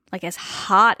water, like as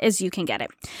hot as you can get it.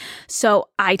 So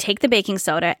I take the baking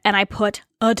soda and I put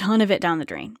a ton of it down the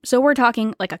drain. So we're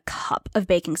talking like a cup of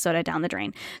baking soda down the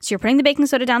drain. So you're putting the baking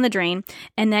soda down the drain,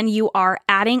 and then you are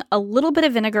adding a little bit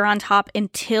of vinegar on top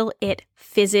until it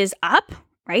fizzes up,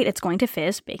 right? It's going to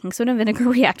fizz. Baking soda and vinegar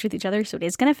react with each other, so it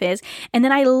is going to fizz. And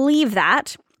then I leave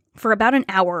that for about an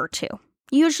hour or 2.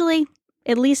 Usually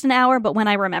at least an hour, but when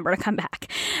I remember to come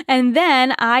back. And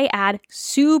then I add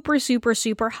super, super,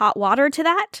 super hot water to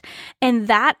that, and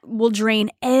that will drain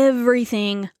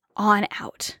everything on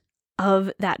out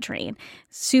of that drain.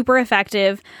 Super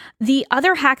effective. The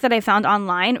other hack that I found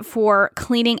online for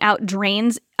cleaning out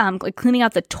drains, like cleaning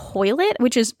out the toilet,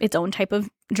 which is its own type of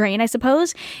drain, I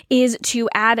suppose, is to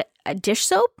add a dish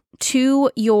soap to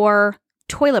your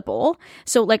toilet bowl.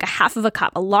 So like a half of a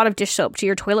cup, a lot of dish soap to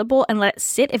your toilet bowl, and let it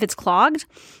sit if it's clogged,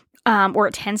 or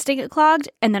it tends to get clogged,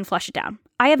 and then flush it down.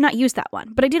 I have not used that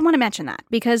one, but I did want to mention that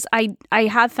because I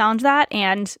have found that,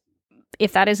 and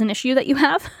if that is an issue that you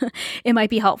have, it might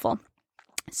be helpful.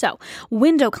 So,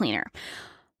 window cleaner.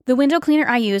 The window cleaner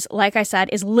I use, like I said,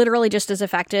 is literally just as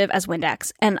effective as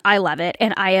Windex, and I love it,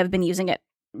 and I have been using it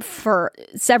for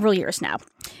several years now.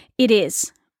 It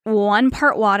is 1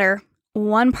 part water,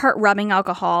 1 part rubbing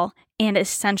alcohol, and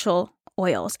essential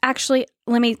oils. Actually,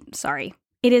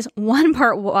 it is 1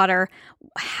 part water,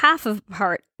 half of a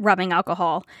part rubbing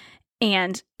alcohol,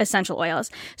 and essential oils.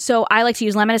 So I like to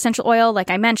use lemon essential oil. Like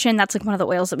I mentioned, that's like one of the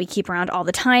oils that we keep around all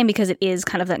the time because it is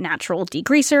kind of the natural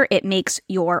degreaser. It makes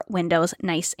your windows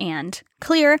nice and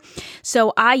clear.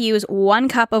 So I use 1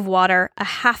 cup of water, a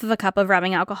half of a cup of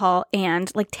rubbing alcohol,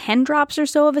 and like 10 drops or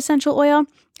so of essential oil.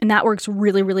 And that works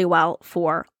really, really well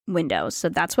for windows. So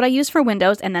that's what I use for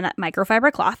windows, and then a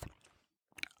microfiber cloth.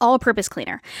 All-purpose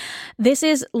cleaner. This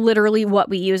is literally what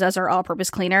we use as our all-purpose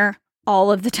cleaner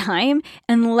all of the time,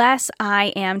 unless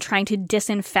I am trying to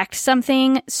disinfect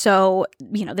something. So,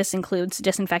 this includes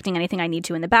disinfecting anything I need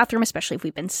to in the bathroom, especially if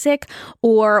we've been sick,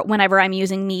 or whenever I'm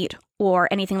using meat or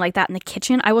anything like that in the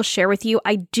kitchen. I will share with you,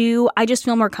 I just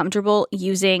feel more comfortable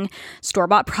using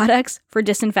store-bought products for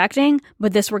disinfecting,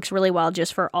 but this works really well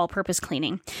just for all-purpose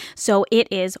cleaning. So it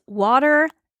is water,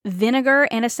 vinegar,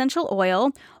 and essential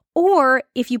oil. Or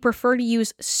if you prefer to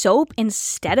use soap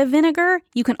instead of vinegar,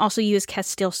 you can also use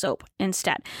Castile soap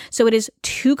instead. So it is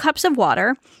 2 cups of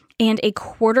water and a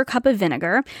 1/4 cup of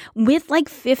vinegar with like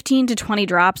 15 to 20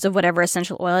 drops of whatever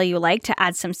essential oil you like to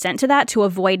add some scent to that to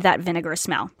avoid that vinegar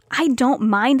smell. I don't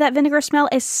mind that vinegar smell,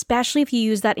 especially if you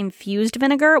use that infused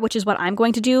vinegar, which is what I'm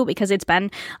going to do because it's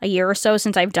been a year or so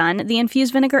since I've done the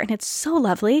infused vinegar, and it's so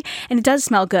lovely, and it does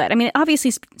smell good. I mean, it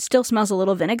obviously still smells a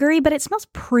little vinegary, but it smells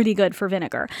pretty good for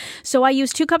vinegar. So I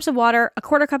use 2 cups of water, a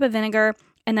 1/4 cup of vinegar,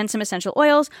 and then some essential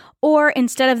oils, or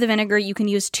instead of the vinegar, you can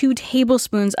use 2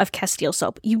 tablespoons of Castile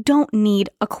soap. You don't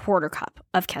need a 1/4 cup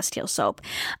of Castile soap.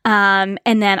 And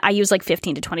then I use like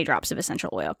 15 to 20 drops of essential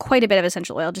oil, quite a bit of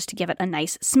essential oil just to give it a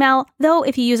nice smell. Though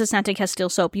if you use a scented Castile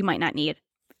soap, you might not need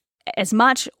as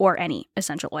much or any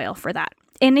essential oil for that.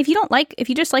 And if you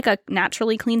just like a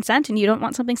naturally clean scent and you don't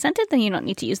want something scented, then you don't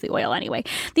need to use the oil anyway.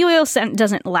 The oil scent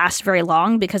doesn't last very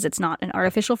long because it's not an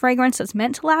artificial fragrance. It's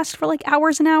meant to last for like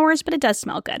hours and hours, but it does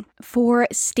smell good. For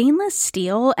stainless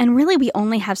steel, and really we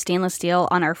only have stainless steel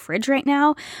on our fridge right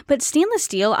now, but stainless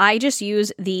steel, I just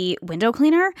use the window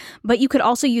cleaner, but you could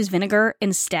also use vinegar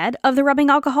instead of the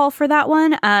rubbing alcohol for that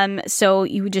one. So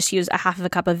you would just use a half of a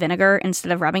cup of vinegar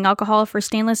instead of rubbing alcohol for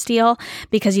stainless steel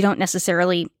because you don't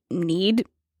necessarily need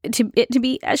it to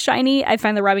be as shiny. I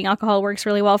find the rubbing alcohol works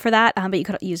really well for that, but you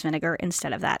could use vinegar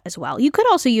instead of that as well. You could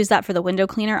also use that for the window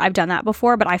cleaner. I've done that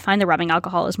before, but I find the rubbing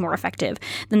alcohol is more effective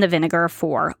than the vinegar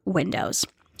for windows.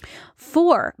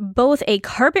 For both a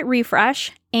carpet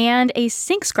refresh and a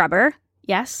sink scrubber,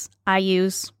 yes, I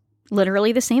use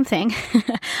literally the same thing.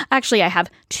 Actually, I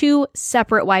have 2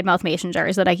 separate wide mouth mason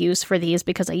jars that I use for these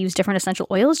because I use different essential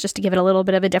oils just to give it a little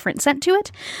bit of a different scent to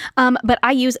it. But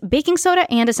I use baking soda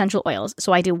and essential oils.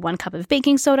 So I do 1 cup of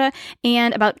baking soda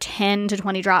and about 10 to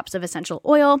 20 drops of essential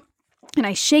oil. And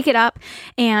I shake it up,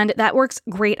 and that works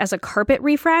great as a carpet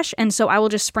refresh. And so I will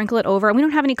just sprinkle it over. We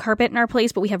don't have any carpet in our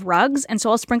place, but we have rugs. And so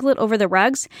I'll sprinkle it over the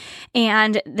rugs,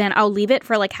 and then I'll leave it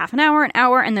for like half an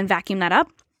hour, and then vacuum that up.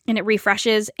 And it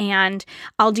refreshes, and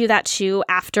I'll do that too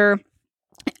after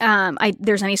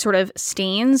there's any sort of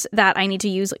stains that I need to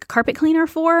use like a carpet cleaner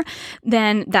for,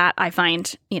 then that I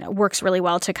find, works really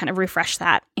well to kind of refresh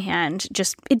that, and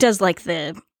just, it does like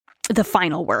the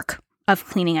final work of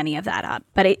cleaning any of that up.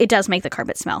 But it does make the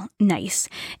carpet smell nice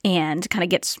and kind of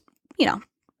gets,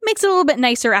 makes it a little bit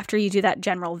nicer after you do that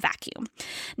general vacuum.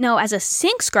 Now, as a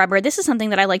sink scrubber, this is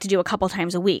something that I like to do a couple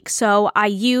times a week. So I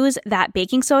use that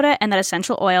baking soda and that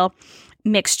essential oil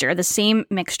mixture, the same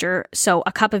mixture. So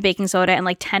a cup of baking soda and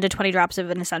like 10 to 20 drops of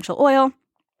an essential oil.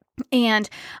 And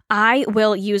I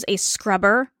will use a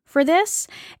scrubber for this.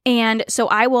 And so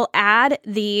I will add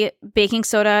the baking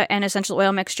soda and essential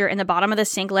oil mixture in the bottom of the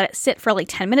sink, let it sit for like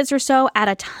 10 minutes or so, add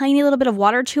a tiny little bit of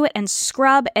water to it and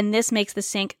scrub. And this makes the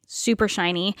sink super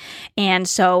shiny. And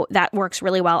so that works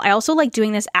really well. I also like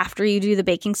doing this after you do the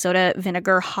baking soda,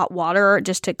 vinegar, hot water,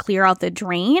 just to clear out the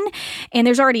drain. And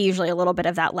there's already usually a little bit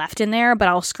of that left in there, but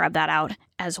I'll scrub that out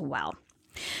as well.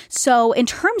 So in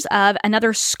terms of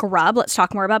another scrub, let's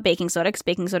talk more about baking soda, because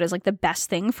baking soda is like the best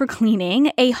thing for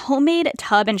cleaning. A homemade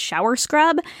tub and shower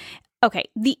scrub. Okay,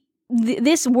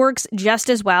 this works just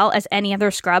as well as any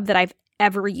other scrub that I've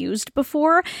ever used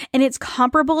before, and it's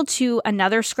comparable to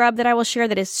another scrub that I will share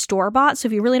that is store-bought. So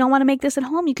if you really don't want to make this at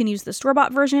home, you can use the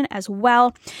store-bought version as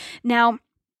well. Now,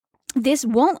 This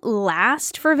won't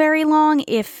last for very long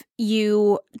if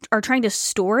you are trying to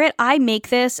store it. I make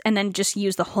this and then just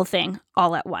use the whole thing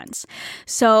all at once.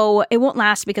 So it won't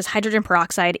last because hydrogen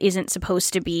peroxide isn't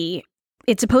supposed to be,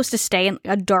 it's supposed to stay in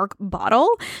a dark bottle.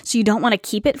 So you don't want to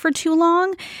keep it for too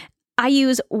long. I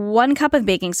use 1 cup of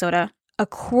baking soda, a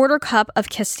 1/4 cup of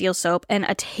Castile soap, and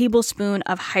a tablespoon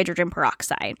of hydrogen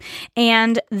peroxide.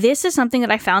 And this is something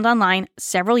that I found online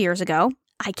several years ago.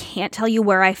 I can't tell you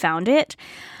where I found it.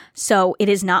 So it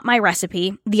is not my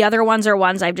recipe. The other ones are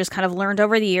ones I've just kind of learned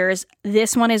over the years.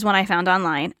 This one is one I found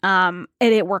online. And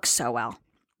it works so well.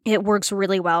 It works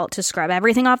really well to scrub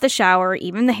everything off the shower,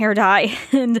 even the hair dye.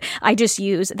 And I just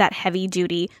use that heavy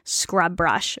duty scrub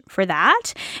brush for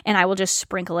that. And I will just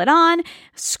sprinkle it on,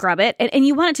 scrub it. And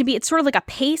you want it to be, it's sort of like a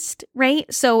paste, right?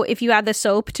 So if you add the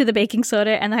soap to the baking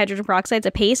soda and the hydrogen peroxide, it's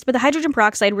a paste. But the hydrogen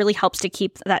peroxide really helps to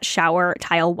keep that shower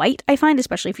tile white, I find,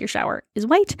 especially if your shower is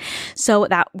white. So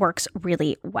that works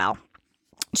really well.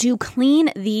 To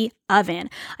clean the oven.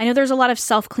 I know there's a lot of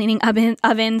self-cleaning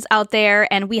ovens out there,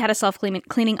 and we had a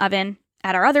self-cleaning oven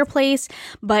at our other place,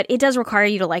 but it does require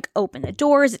you to like open the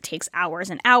doors. It takes hours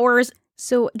and hours.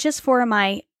 So just for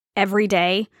my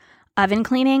everyday oven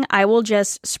cleaning, I will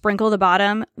just sprinkle the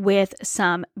bottom with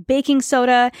some baking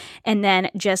soda and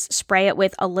then just spray it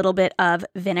with a little bit of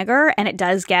vinegar, and it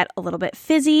does get a little bit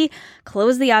fizzy.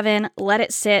 Close the oven, let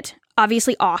it sit.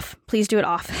 Obviously off. Please do it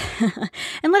off.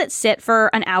 And let it sit for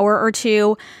an hour or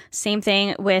two. Same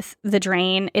thing with the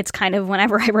drain. It's kind of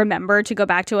whenever I remember to go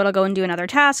back to it, I'll go and do another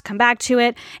task, come back to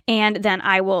it, and then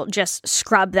I will just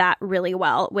scrub that really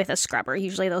well with a scrubber,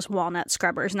 usually those walnut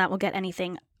scrubbers, and that will get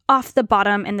anything off the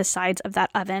bottom and the sides of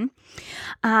that oven.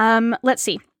 Let's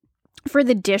see. For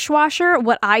the dishwasher,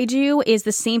 what I do is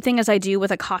the same thing as I do with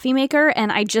a coffee maker,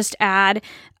 and I just add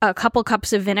a couple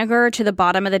cups of vinegar to the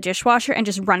bottom of the dishwasher and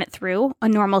just run it through a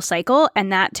normal cycle,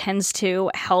 and that tends to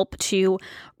help to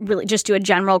really just do a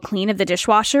general clean of the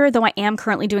dishwasher, though I am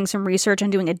currently doing some research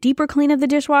on doing a deeper clean of the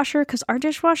dishwasher because our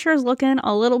dishwasher is looking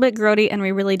a little bit grody, and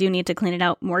we really do need to clean it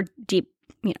out more deep.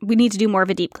 We need to do more of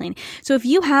a deep clean. So if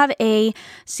you have a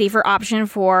safer option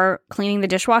for cleaning the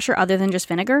dishwasher other than just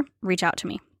vinegar, reach out to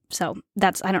me. So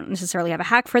I don't necessarily have a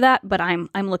hack for that, but I'm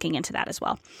looking into that as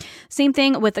well. Same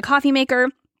thing with the coffee maker.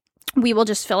 We will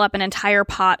just fill up an entire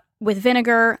pot with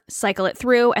vinegar, cycle it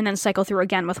through, and then cycle through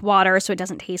again with water so it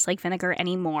doesn't taste like vinegar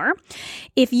anymore.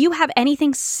 If you have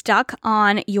anything stuck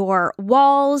on your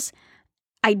walls,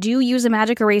 I do use a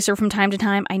magic eraser from time to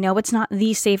time. I know it's not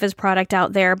the safest product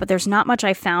out there, but there's not much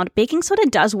I found. Baking soda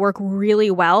does work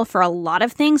really well for a lot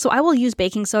of things, so I will use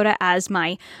baking soda as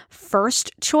my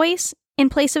first choice in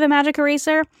place of a magic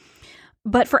eraser.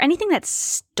 But for anything that's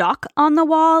stuck on the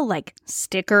wall, like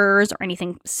stickers or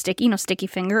anything sticky, sticky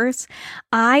fingers,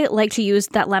 I like to use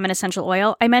that lemon essential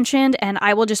oil I mentioned, and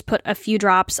I will just put a few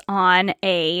drops on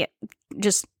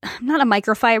not a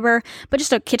microfiber, but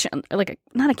just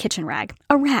not a kitchen rag,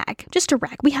 a rag.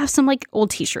 We have some like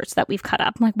old t-shirts that we've cut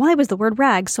up. I'm like, why was the word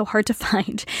rag so hard to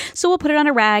find? So we'll put it on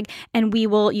a rag, and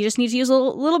you just need to use a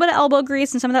little bit of elbow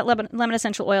grease and some of that lemon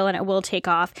essential oil, and it will take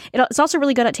off. It's also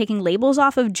really good at taking labels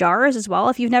off of jars as well,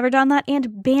 if you've never done that,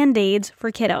 and Band-Aids for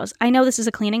kiddos. I know this is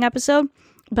a cleaning episode,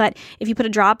 but if you put a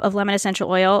drop of lemon essential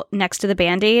oil next to the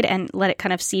Band-Aid and let it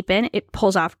kind of seep in, it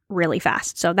pulls off really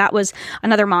fast. So that was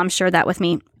another mom shared that with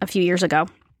me a few years ago.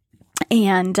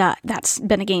 And that's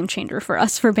been a game changer for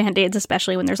us for Band-Aids,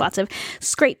 especially when there's lots of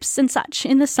scrapes and such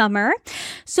in the summer.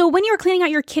 So when you're cleaning out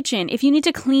your kitchen, if you want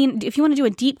to do a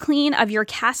deep clean of your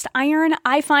cast iron,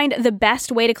 I find the best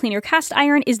way to clean your cast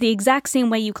iron is the exact same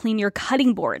way you clean your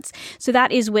cutting boards. So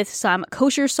that is with some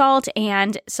kosher salt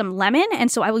and some lemon.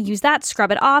 And so I will use that,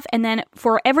 scrub it off. And then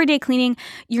for everyday cleaning,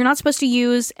 you're not supposed to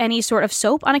use any sort of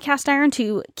soap on a cast iron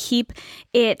to keep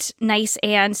it nice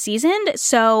and seasoned.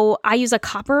 So I use a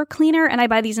copper cleaner, and I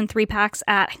buy these in 3 packs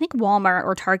at, I think, Walmart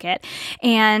or Target.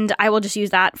 And I will just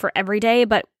use that for every day.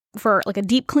 But for like a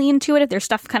deep clean to it, if there's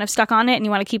stuff kind of stuck on it and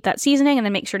you want to keep that seasoning, and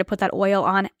then make sure to put that oil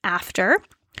on after.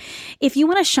 If you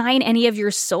want to shine any of your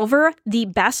silver, the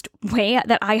best way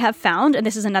that I have found, and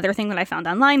this is another thing that I found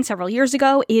online several years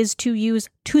ago, is to use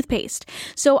toothpaste.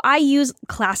 So I use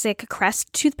classic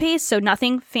Crest toothpaste, so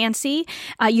nothing fancy.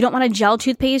 You don't want a gel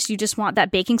toothpaste, you just want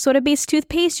that baking soda based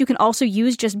toothpaste. You can also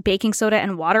use just baking soda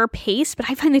and water paste, but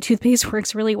I find the toothpaste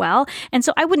works really well. And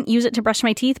so I wouldn't use it to brush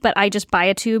my teeth, but I just buy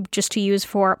a tube just to use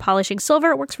for polishing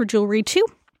silver. It works for jewelry too.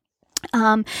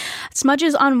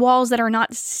 Smudges on walls that are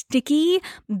not sticky,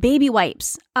 baby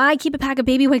wipes. I keep a pack of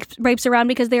baby wipes around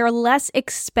because they are less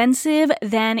expensive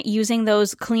than using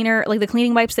those the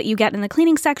cleaning wipes that you get in the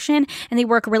cleaning section, and they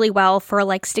work really well for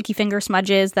like sticky finger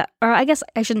smudges or I guess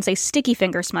I shouldn't say sticky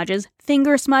finger smudges,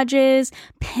 finger smudges,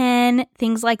 pen,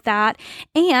 things like that.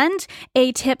 And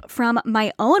a tip from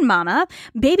my own mama,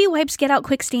 baby wipes get out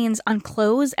quick stains on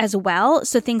clothes as well.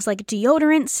 So things like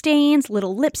deodorant stains,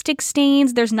 little lipstick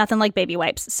stains, there's nothing like baby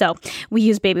wipes. So we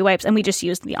use baby wipes, and we just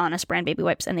use the Honest brand baby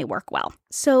wipes, and they work well.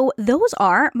 So those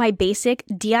are my basic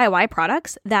DIY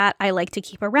products that I like to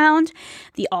keep around: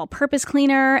 the all-purpose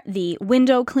cleaner, the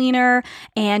window cleaner,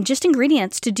 and just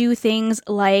ingredients to do things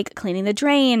like cleaning the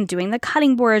drain, doing the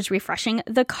cutting boards, refreshing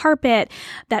the carpet,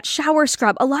 that shower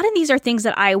scrub. A lot of these are things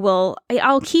that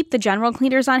I'll keep the general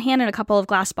cleaners on hand in a couple of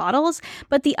glass bottles,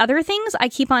 but the other things I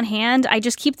keep on hand, I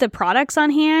just keep the products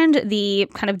on hand, the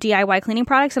kind of DIY cleaning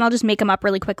products, and I'll just make them up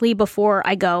really quickly before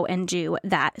I go and do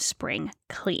that spring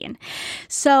clean.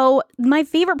 So my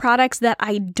favorite products that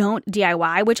I don't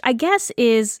DIY, which I guess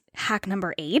is hack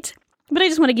number 8, but I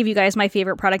just want to give you guys my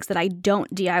favorite products that I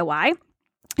don't DIY.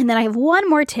 And then I have one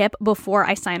more tip before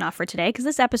I sign off for today, because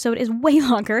this episode is way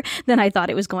longer than I thought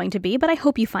it was going to be, but I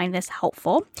hope you find this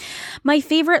helpful. My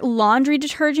favorite laundry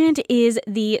detergent is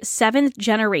the 7th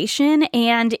generation,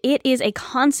 and it is a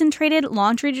concentrated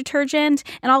laundry detergent,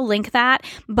 and I'll link that,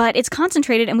 but it's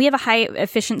concentrated, and we have a high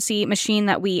efficiency machine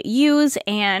that we use,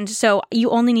 and so you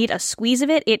only need a squeeze of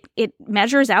it. It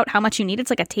measures out how much you need. It's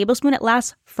like a tablespoon. It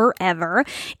lasts forever.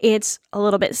 It's a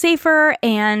little bit safer,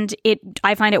 and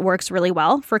I find it works really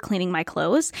well for cleaning my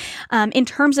clothes. In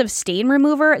terms of stain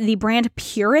remover, the brand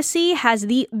Puracy has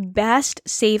the best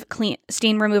safe clean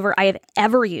stain remover I have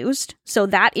ever used. So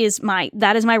that is my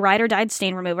ride or die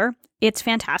stain remover. It's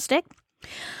fantastic.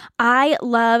 I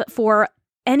love, for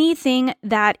anything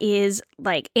that is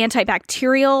like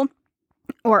antibacterial,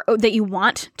 or that you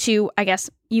want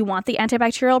the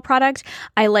antibacterial product,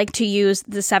 I like to use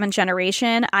the 7th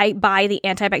generation. I buy the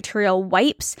antibacterial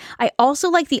wipes. I also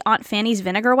like the Aunt Fanny's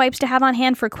vinegar wipes to have on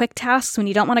hand for quick tasks when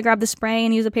you don't want to grab the spray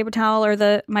and use a paper towel or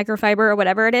the microfiber or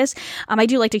whatever it is. I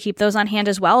do like to keep those on hand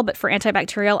as well, but for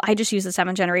antibacterial, I just use the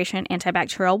 7th generation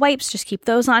antibacterial wipes. Just keep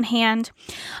those on hand.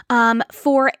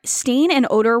 For stain and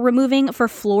odor removing for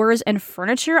floors and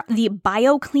furniture, the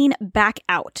BioClean Back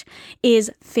Out is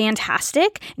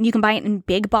fantastic. And you can buy it in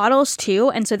big bottles too.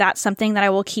 And so that's something that I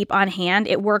will keep on hand.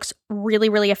 It works really,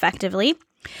 really effectively.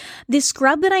 The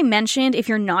scrub that I mentioned, if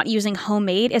you're not using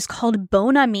homemade, is called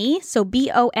Bon Ami. So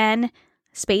BON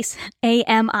space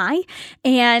AMI.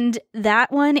 And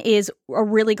that one is a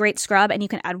really great scrub, and you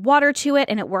can add water to it,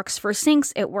 and it works for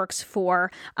sinks. It works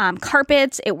for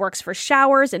carpets. It works for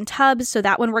showers and tubs. So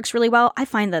that one works really well. I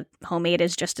find the homemade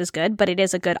is just as good, but it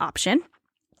is a good option.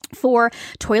 For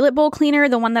toilet bowl cleaner,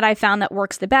 the one that I found that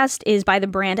works the best is by the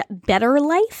brand Better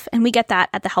Life, and we get that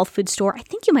at the health food store. I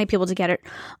think you might be able to get it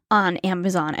on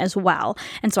Amazon as well.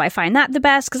 And so I find that the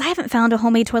best, because I haven't found a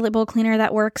homemade toilet bowl cleaner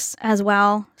that works as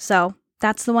well. So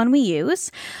that's the one we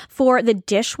use. For the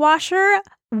dishwasher,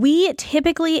 we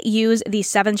typically use the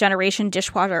 7th generation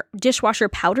dishwasher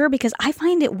powder, because I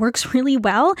find it works really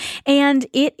well, and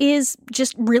it is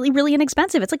just really, really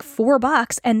inexpensive. It's like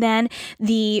 $4, and then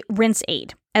the rinse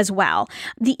aid as well.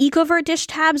 The EcoVert dish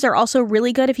tabs are also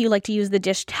really good if you like to use the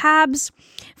dish tabs.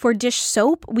 For dish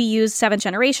soap, we use 7th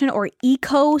generation or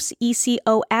Ecos,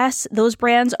 ECOS. Those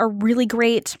brands are really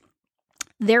great.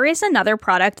 There is another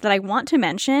product that I want to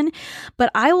mention,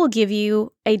 but I will give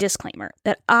you a disclaimer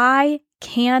that I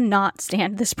cannot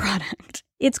stand this product.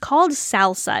 It's called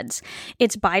Sal Suds.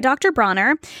 It's by Dr.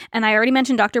 Bronner, and I already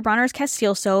mentioned Dr. Bronner's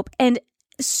Castile soap, and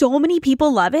so many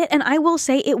people love it, and I will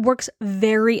say it works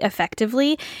very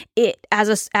effectively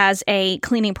as a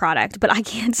cleaning product, but I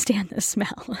can't stand the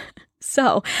smell.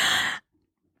 So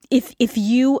if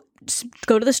you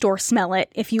go to the store, smell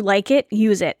it. If you like it,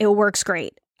 use it. It works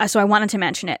great. So I wanted to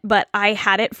mention it, but I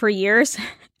had it for years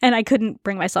and I couldn't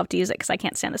bring myself to use it because I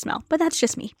can't stand the smell. But that's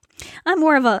just me. I'm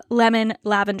more of a lemon,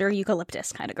 lavender,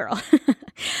 eucalyptus kind of girl.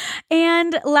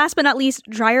 And last but not least,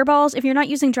 dryer balls. If you're not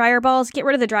using dryer balls, get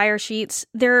rid of the dryer sheets.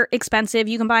 They're expensive.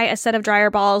 You can buy a set of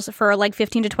dryer balls for like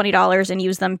 $15 to $20 and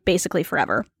use them basically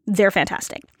forever. They're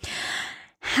fantastic.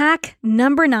 Hack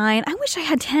number 9. I wish I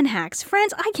had 10 hacks.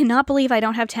 Friends, I cannot believe I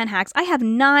don't have 10 hacks. I have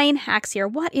 9 hacks here.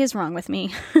 What is wrong with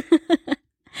me?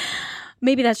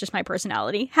 Maybe that's just my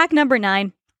personality. Hack number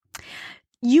 9.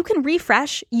 You can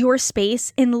refresh your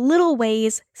space in little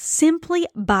ways simply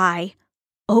by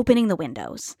opening the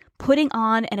windows, putting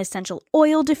on an essential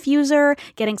oil diffuser,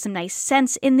 getting some nice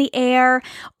scents in the air,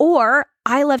 or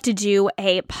I love to do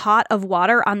a pot of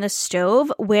water on the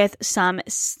stove with some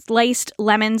sliced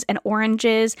lemons and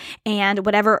oranges and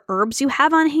whatever herbs you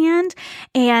have on hand.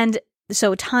 And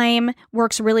so thyme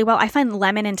works really well. I find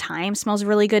lemon and thyme smells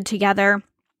really good together.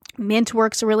 Mint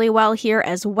works really well here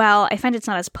as well. I find it's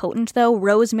not as potent though.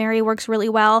 Rosemary works really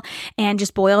well, and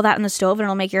just boil that in the stove and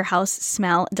it'll make your house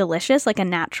smell delicious, like a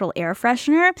natural air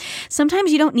freshener.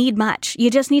 Sometimes you don't need much. You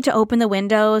just need to open the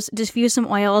windows, diffuse some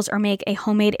oils, or make a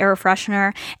homemade air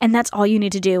freshener, and that's all you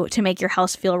need to do to make your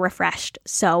house feel refreshed.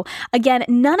 So again,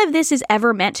 none of this is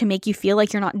ever meant to make you feel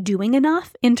like you're not doing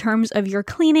enough in terms of your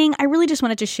cleaning. I really just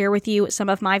wanted to share with you some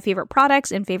of my favorite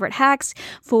products and favorite hacks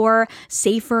for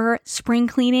safer spring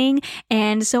cleaning.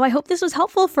 And so I hope this was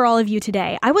helpful for all of you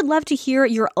today. I would love to hear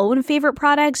your own favorite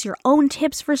products, your own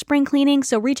tips for spring cleaning.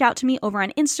 So reach out to me over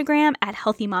on Instagram at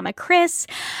HealthyMamaChris.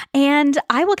 And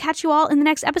I will catch you all in the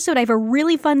next episode. I have a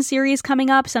really fun series coming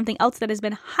up, something else that has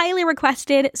been highly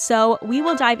requested. So we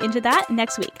will dive into that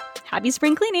next week. Happy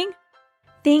spring cleaning.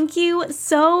 Thank you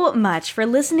so much for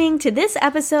listening to this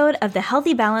episode of the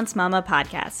Healthy Balanced Mama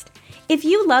podcast. If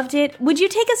you loved it, would you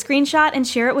take a screenshot and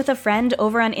share it with a friend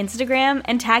over on Instagram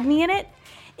and tag me in it?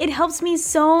 It helps me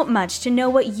so much to know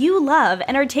what you love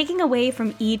and are taking away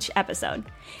from each episode.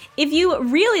 If you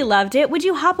really loved it, would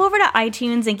you hop over to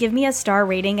iTunes and give me a star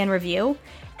rating and review?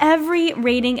 Every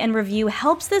rating and review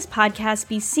helps this podcast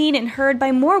be seen and heard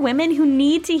by more women who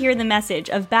need to hear the message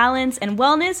of balance and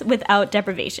wellness without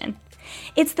deprivation.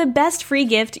 It's the best free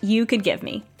gift you could give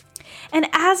me. And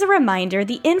as a reminder,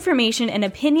 the information and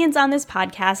opinions on this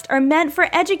podcast are meant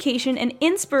for education and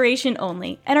inspiration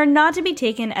only and are not to be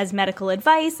taken as medical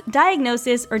advice,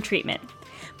 diagnosis, or treatment.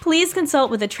 Please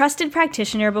consult with a trusted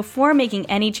practitioner before making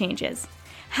any changes.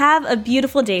 Have a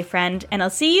beautiful day, friend, and I'll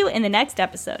see you in the next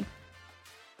episode.